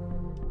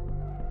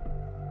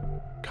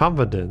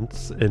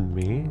confidence in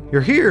me.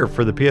 You're here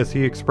for the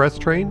PSE Express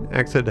train.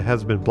 Exit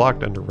has been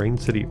blocked under Rain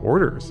City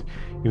orders.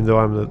 Even though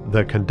I'm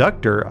the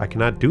conductor, I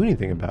cannot do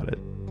anything about it.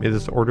 Maybe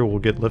this order will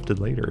get lifted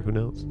later. Who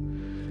knows?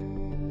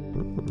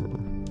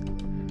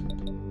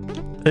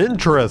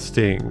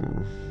 Interesting.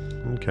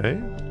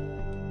 Okay.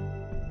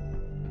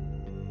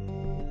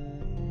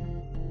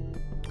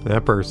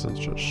 That person's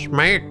just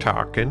smack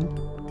talking.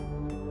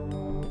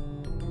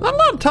 Not a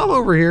lot of time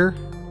over here.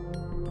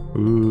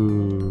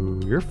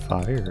 Ooh, you're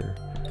fire.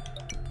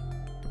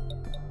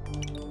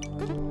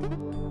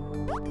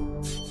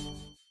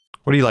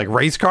 What do you like,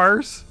 race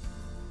cars?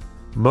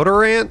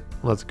 Motor Ant?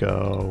 Let's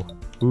go.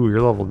 Ooh,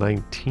 you're level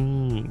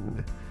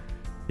 19.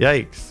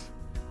 Yikes.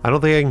 I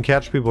don't think I can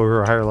catch people who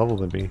are higher level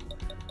than me.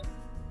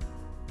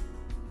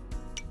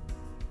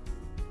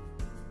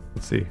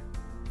 Let's see.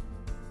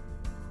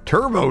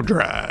 Turbo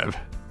drive.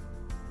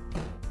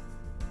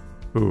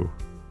 Ooh.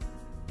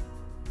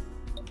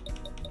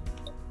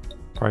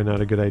 Probably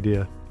not a good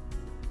idea.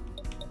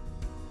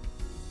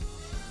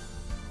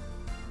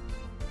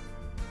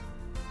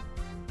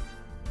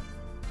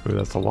 Ooh,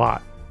 that's a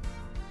lot.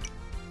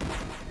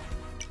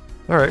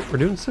 Alright, we're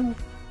doing some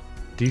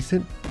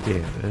decent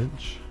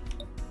damage.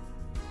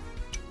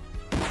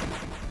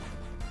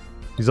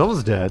 He's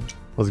almost dead.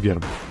 Let's get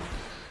him.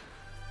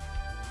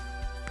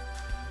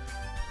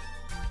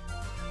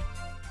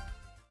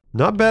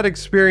 Not bad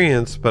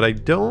experience, but I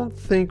don't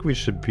think we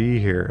should be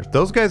here. If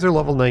those guys are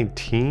level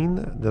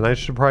 19, then I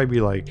should probably be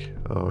like,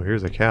 oh,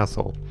 here's a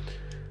castle.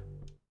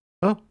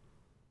 Oh.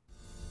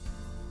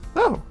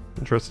 Oh,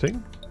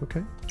 interesting.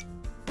 Okay.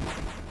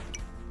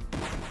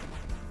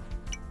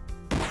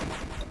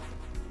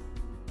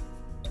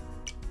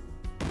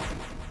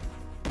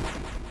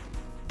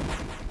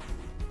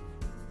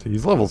 So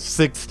he's level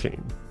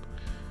 16.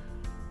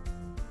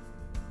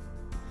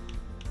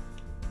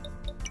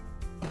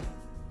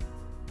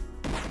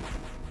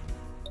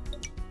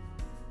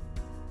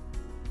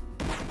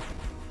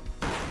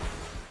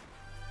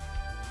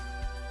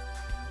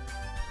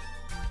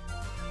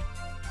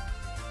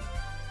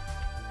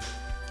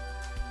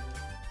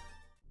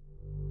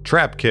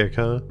 Trap kick,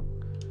 huh?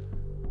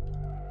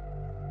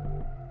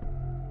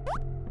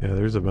 Yeah,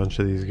 there's a bunch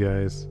of these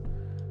guys.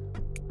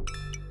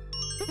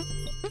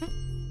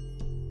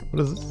 What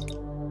is this?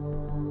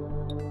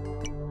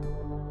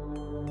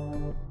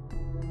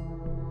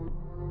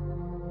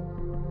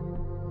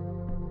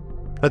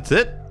 That's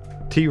it?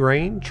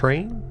 T-Rain?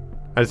 Train?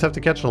 I just have to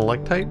catch an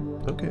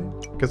Electite? Okay.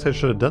 Guess I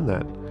should have done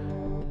that.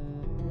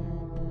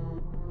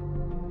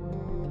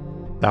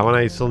 That one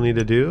I still need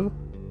to do?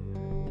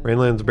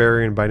 Rainland's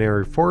barrier in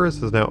Binary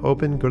Forest is now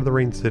open. Go to the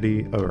Rain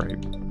City.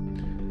 Alright.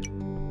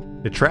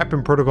 A trap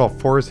in Protocol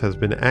Forest has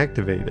been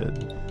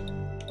activated.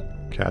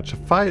 Catch a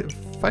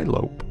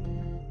Phylope.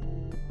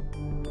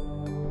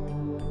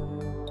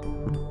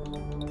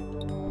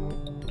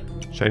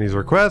 Chinese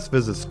request,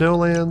 visit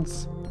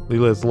Snowlands.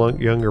 Leela's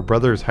younger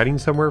brother is hiding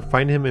somewhere.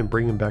 Find him and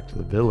bring him back to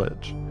the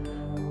village.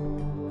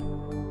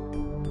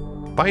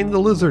 Find the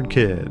lizard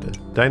kid.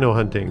 Dino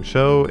hunting.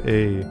 Show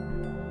a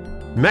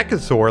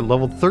Mechasaur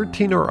level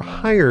 13 or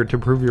higher to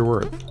prove your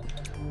worth.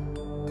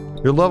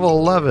 You're level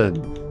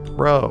 11.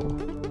 Bro.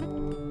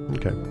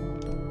 Okay.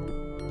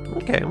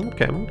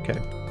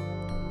 Okay.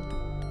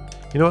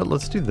 You know what?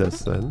 Let's do this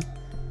then.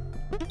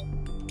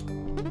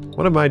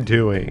 What am I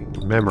doing?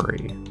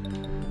 Memory.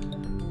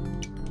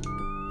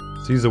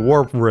 Let's use a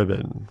warp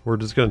ribbon. We're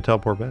just going to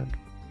teleport back.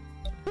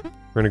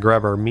 We're gonna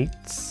grab our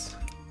meats.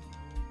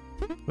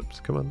 Whoops,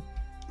 come on.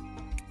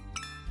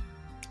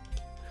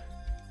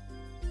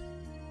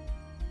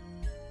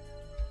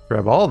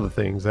 Grab all the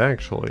things,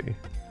 actually.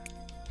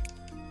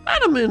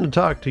 I'm in to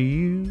talk to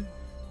you.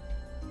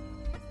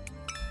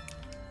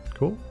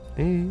 Cool.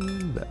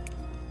 And that.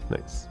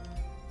 Nice.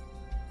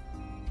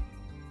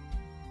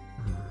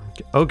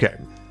 Okay.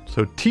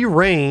 So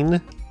T-Rain.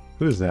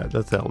 Who is that?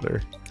 That's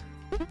Elder.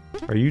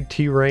 Are you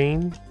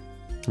T-Rain?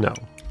 No.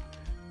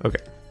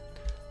 Okay.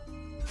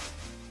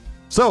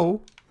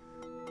 So,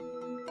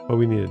 what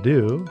we need to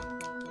do...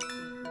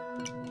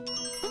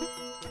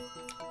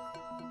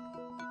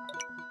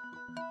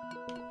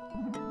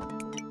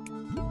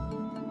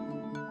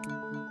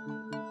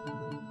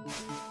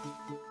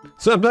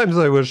 Sometimes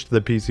I wish the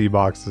PC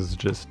boxes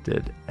just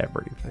did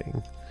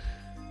everything.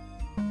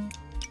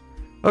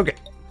 Okay.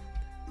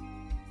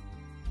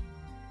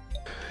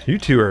 You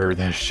two are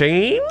the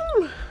same?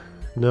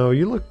 No,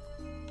 you look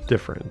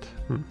different.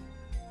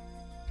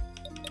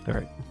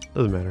 Alright,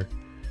 doesn't matter.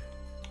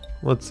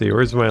 Let's see,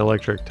 where's my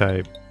electric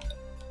type?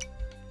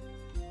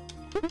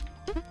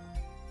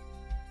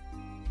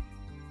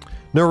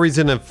 No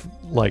reason if,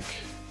 like,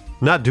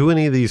 not do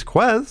any of these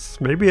quests.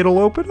 Maybe it'll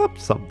open up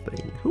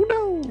something. Who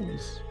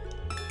knows?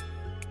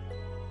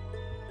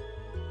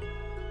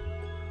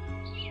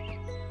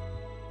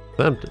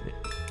 Empty.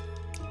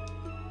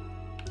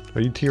 Are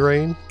you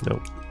T-Rain?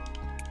 Nope.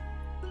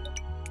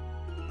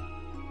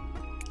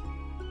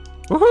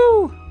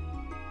 Woohoo!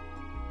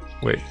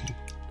 Wait.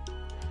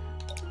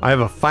 I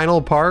have a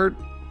final part?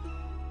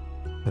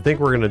 I think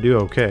we're gonna do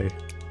okay.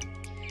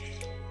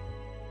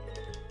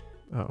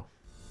 Oh.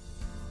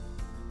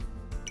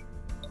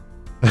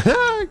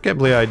 I can't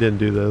believe I didn't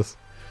do this.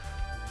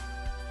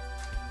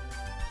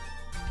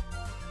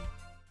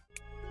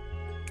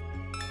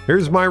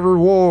 Here's my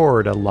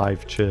reward, a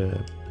life chip.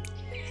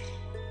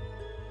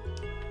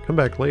 Come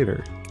back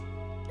later.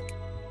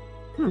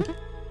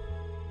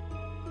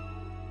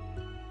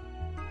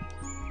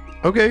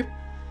 Okay.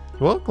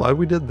 Well, glad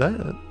we did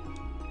that.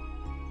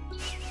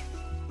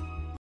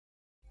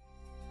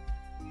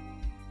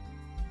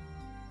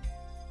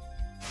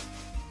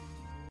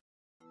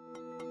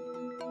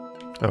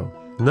 Oh,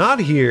 not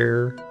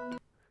here.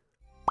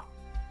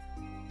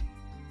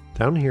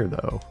 Down here,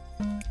 though.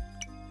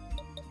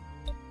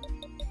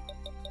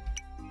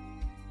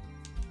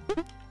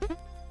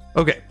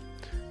 Okay,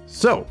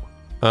 so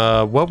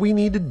what we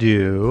need to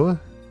do,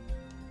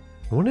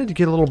 I wanted to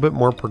get a little bit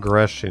more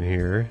progression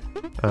here.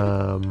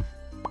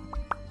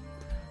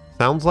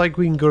 Sounds like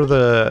we can go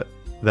to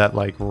that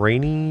like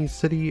rainy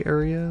city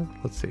area.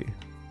 Let's see.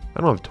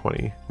 I don't have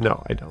 20.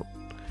 No, I don't.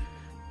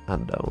 I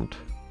don't.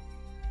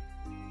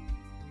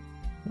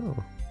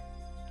 Oh.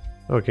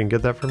 Oh, I can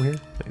get that from here?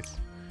 Nice.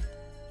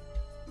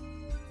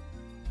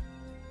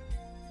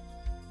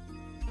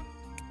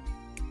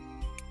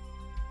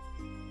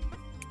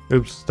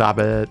 Oops, stop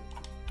it.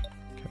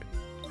 Okay.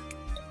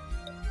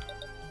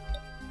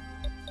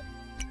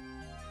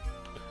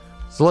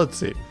 So let's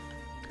see.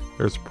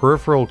 There's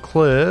Peripheral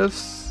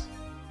Cliffs.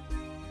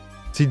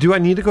 See, do I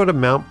need to go to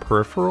Mount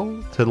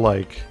Peripheral to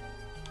like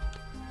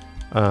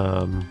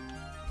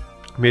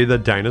maybe the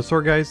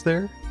dinosaur guy's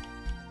there?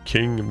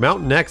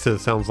 Mount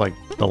Nexus sounds like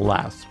the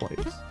last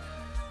place.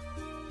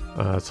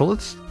 So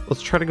let's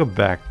try to go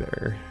back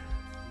there.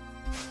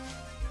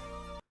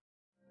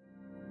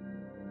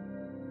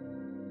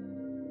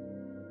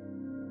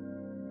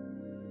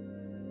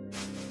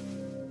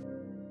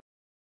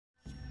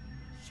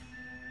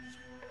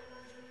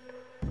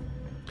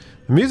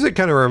 The music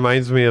kind of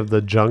reminds me of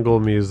the jungle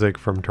music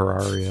from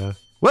Terraria.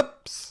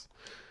 Whoops!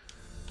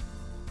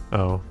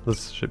 Oh,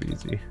 this should be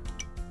easy.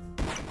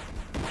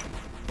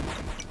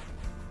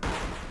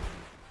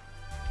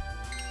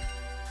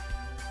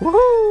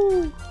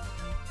 Woohoo!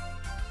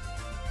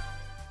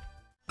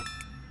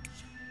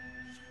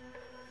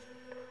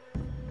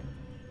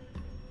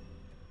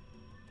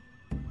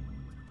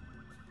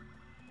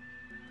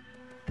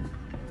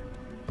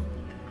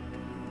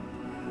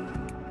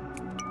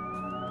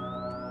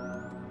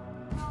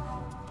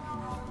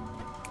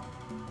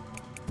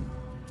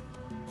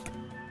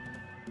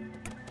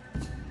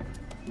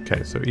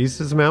 Okay, so east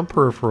is Mount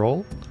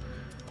Peripheral.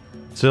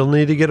 Still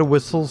need to get a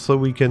whistle so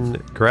we can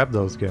grab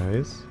those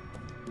guys.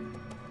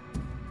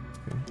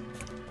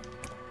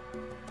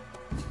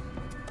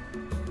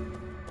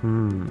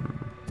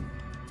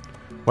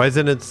 Why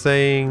isn't it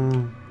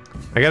saying...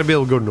 I gotta be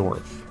able to go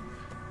north.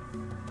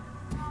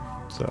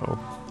 So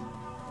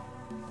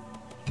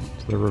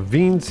the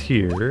ravine's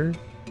here.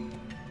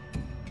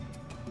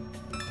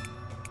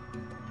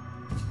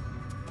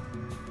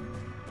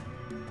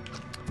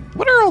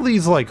 What are all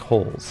these, like,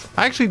 holes?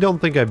 I actually don't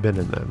think I've been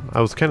in them.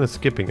 I was kind of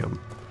skipping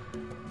them.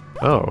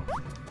 Oh.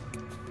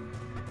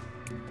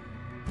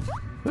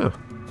 Huh.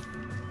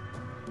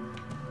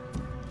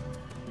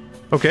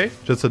 Okay,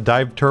 just a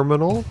dive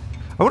terminal.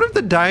 I wonder if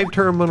the dive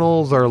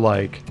terminals are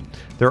like...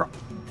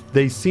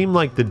 They seem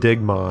like the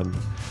Digimon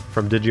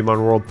from Digimon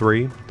World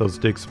 3. Those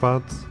dig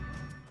spots.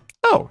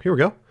 Oh, here we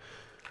go.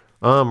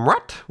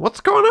 Rut, what's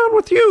going on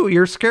with you?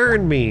 You're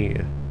scaring me.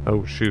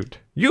 Oh, shoot.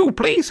 You,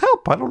 please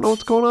help. I don't know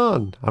what's going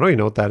on. I don't even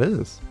know what that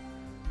is.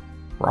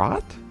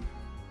 Rot?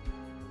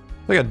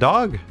 Like a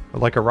dog?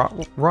 Like a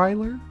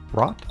Rottweiler?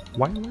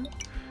 Rottweiler?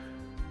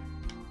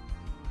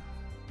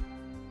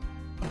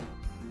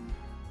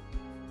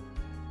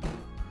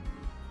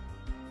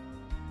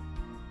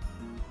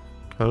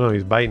 I don't know,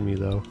 he's biting me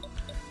though.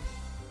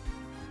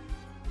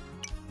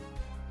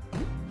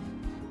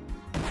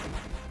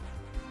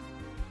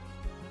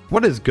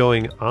 What is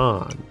going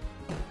on?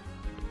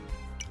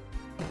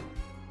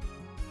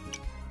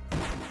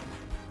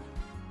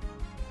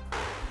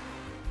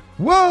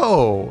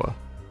 Whoa!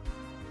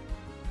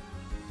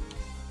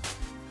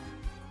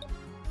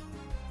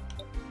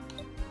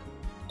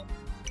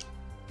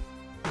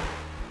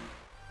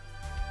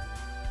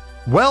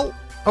 Well,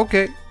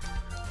 okay.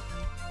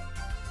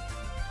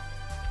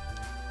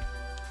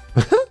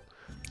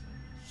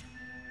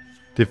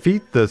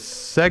 Defeat the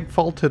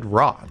seg-faulted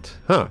Rot.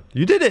 Huh,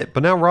 you did it,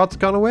 but now Rot's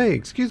gone away.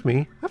 Excuse me.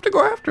 I have to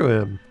go after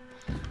him.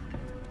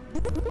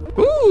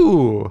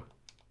 Ooh!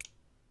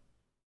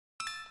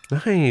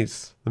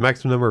 Nice. The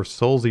maximum number of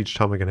souls each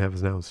time I can have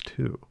is now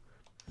 2.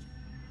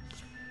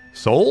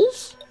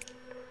 Souls?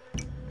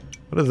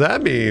 What does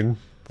that mean?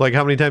 Like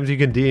how many times you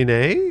can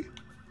DNA?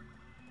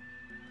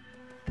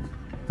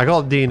 I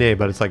call it DNA,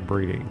 but it's like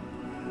breeding.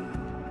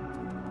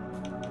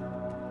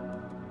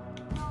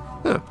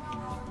 Huh.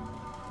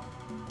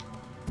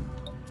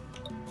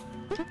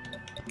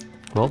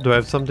 Well, do I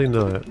have something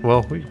to...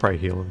 Well, we can probably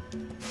heal him.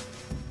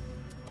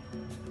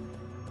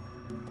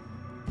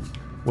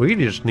 We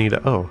just need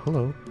a... Oh,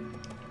 hello.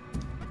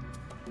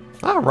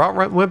 Ah,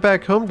 Rot went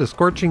back home to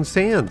Scorching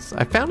Sands.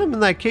 I found him in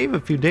that cave a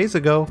few days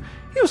ago.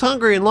 He was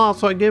hungry and lost,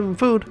 so I gave him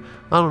food.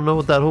 I don't know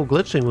what that whole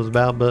glitch thing was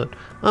about, but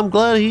I'm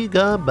glad he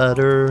got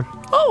better.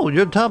 Oh,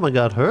 your Tama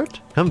got hurt?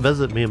 Come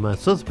visit me and my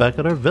sis back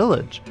at our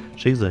village.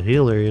 She's a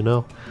healer, you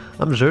know.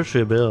 I'm sure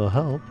she'll be able to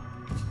help.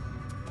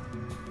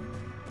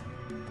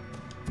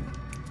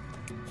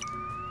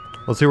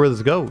 Let's see where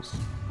this goes.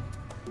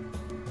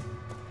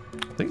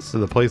 I think this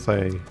is the place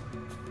I...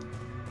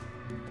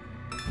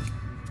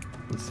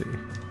 Let's see.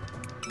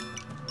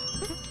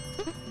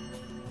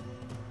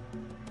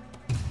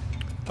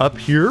 Up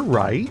here,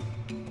 right?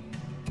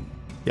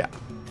 Yeah.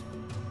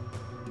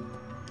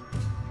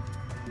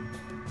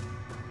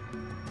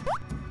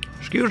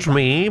 Excuse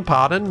me,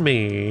 pardon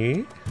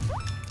me.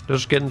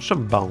 Just getting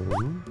some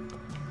bone.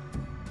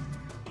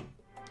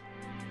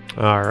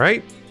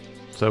 Alright.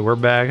 So we're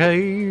back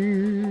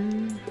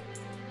here.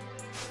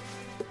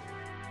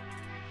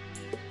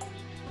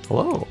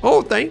 Hello.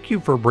 Oh, thank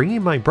you for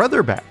bringing my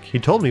brother back. He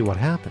told me what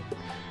happened.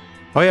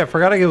 Oh yeah, I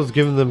forgot I was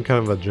giving them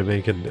kind of a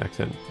Jamaican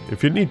accent.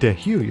 If you need to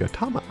heal your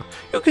Tama,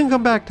 you can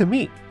come back to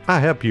me. I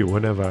help you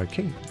whenever I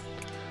can.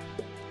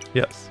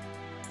 Yes.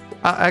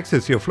 I'll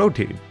access your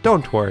floaty.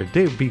 Don't worry,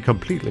 they'll be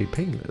completely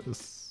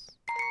painless.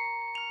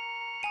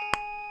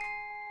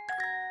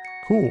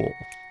 Cool.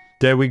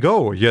 There we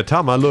go. Your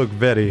Tama look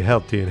very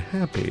healthy and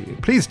happy.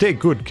 Please take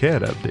good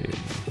care of them.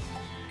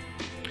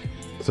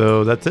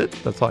 So that's it?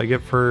 That's all I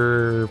get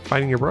for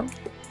finding your bro?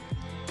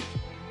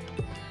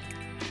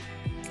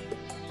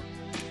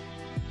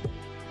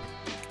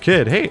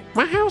 Kid, hey,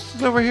 my house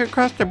is over here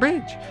across the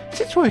bridge.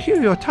 Sis will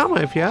heal your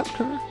Tama if you ask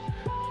her.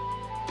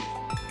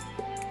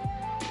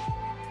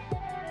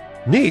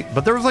 Neat,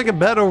 but there was like a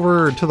bed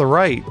over to the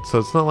right, so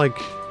it's not like...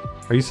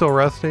 Are you still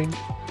resting?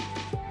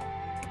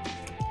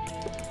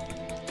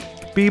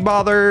 Be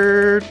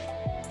bothered.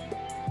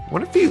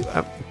 What if you...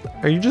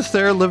 are you just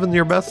there living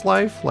your best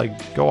life?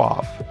 Like, go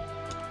off.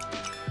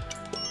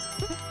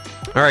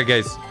 Alright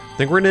guys, I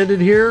think we're gonna end it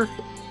here.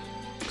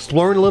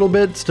 Exploring a little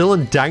bit, still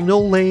in Dino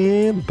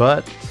Land,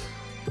 but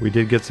we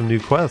did get some new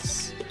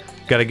quests.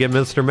 Gotta get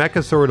Mr.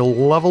 Mechasaur to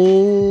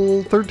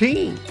level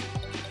 13.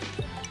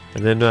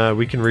 And then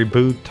we can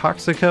reboot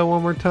Toxica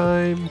one more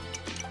time.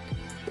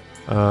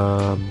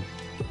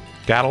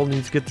 Gattle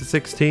needs to get to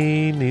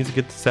 16, needs to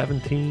get to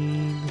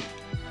 17.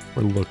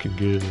 We're looking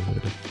good.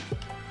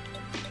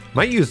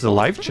 Might use the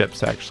life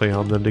chips actually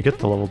on them to get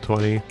to level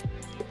 20.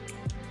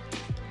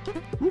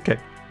 Okay,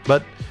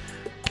 but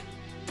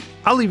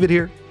I'll leave it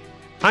here.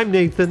 I'm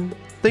Nathan.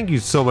 Thank you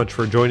so much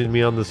for joining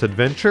me on this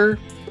adventure.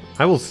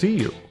 I will see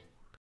you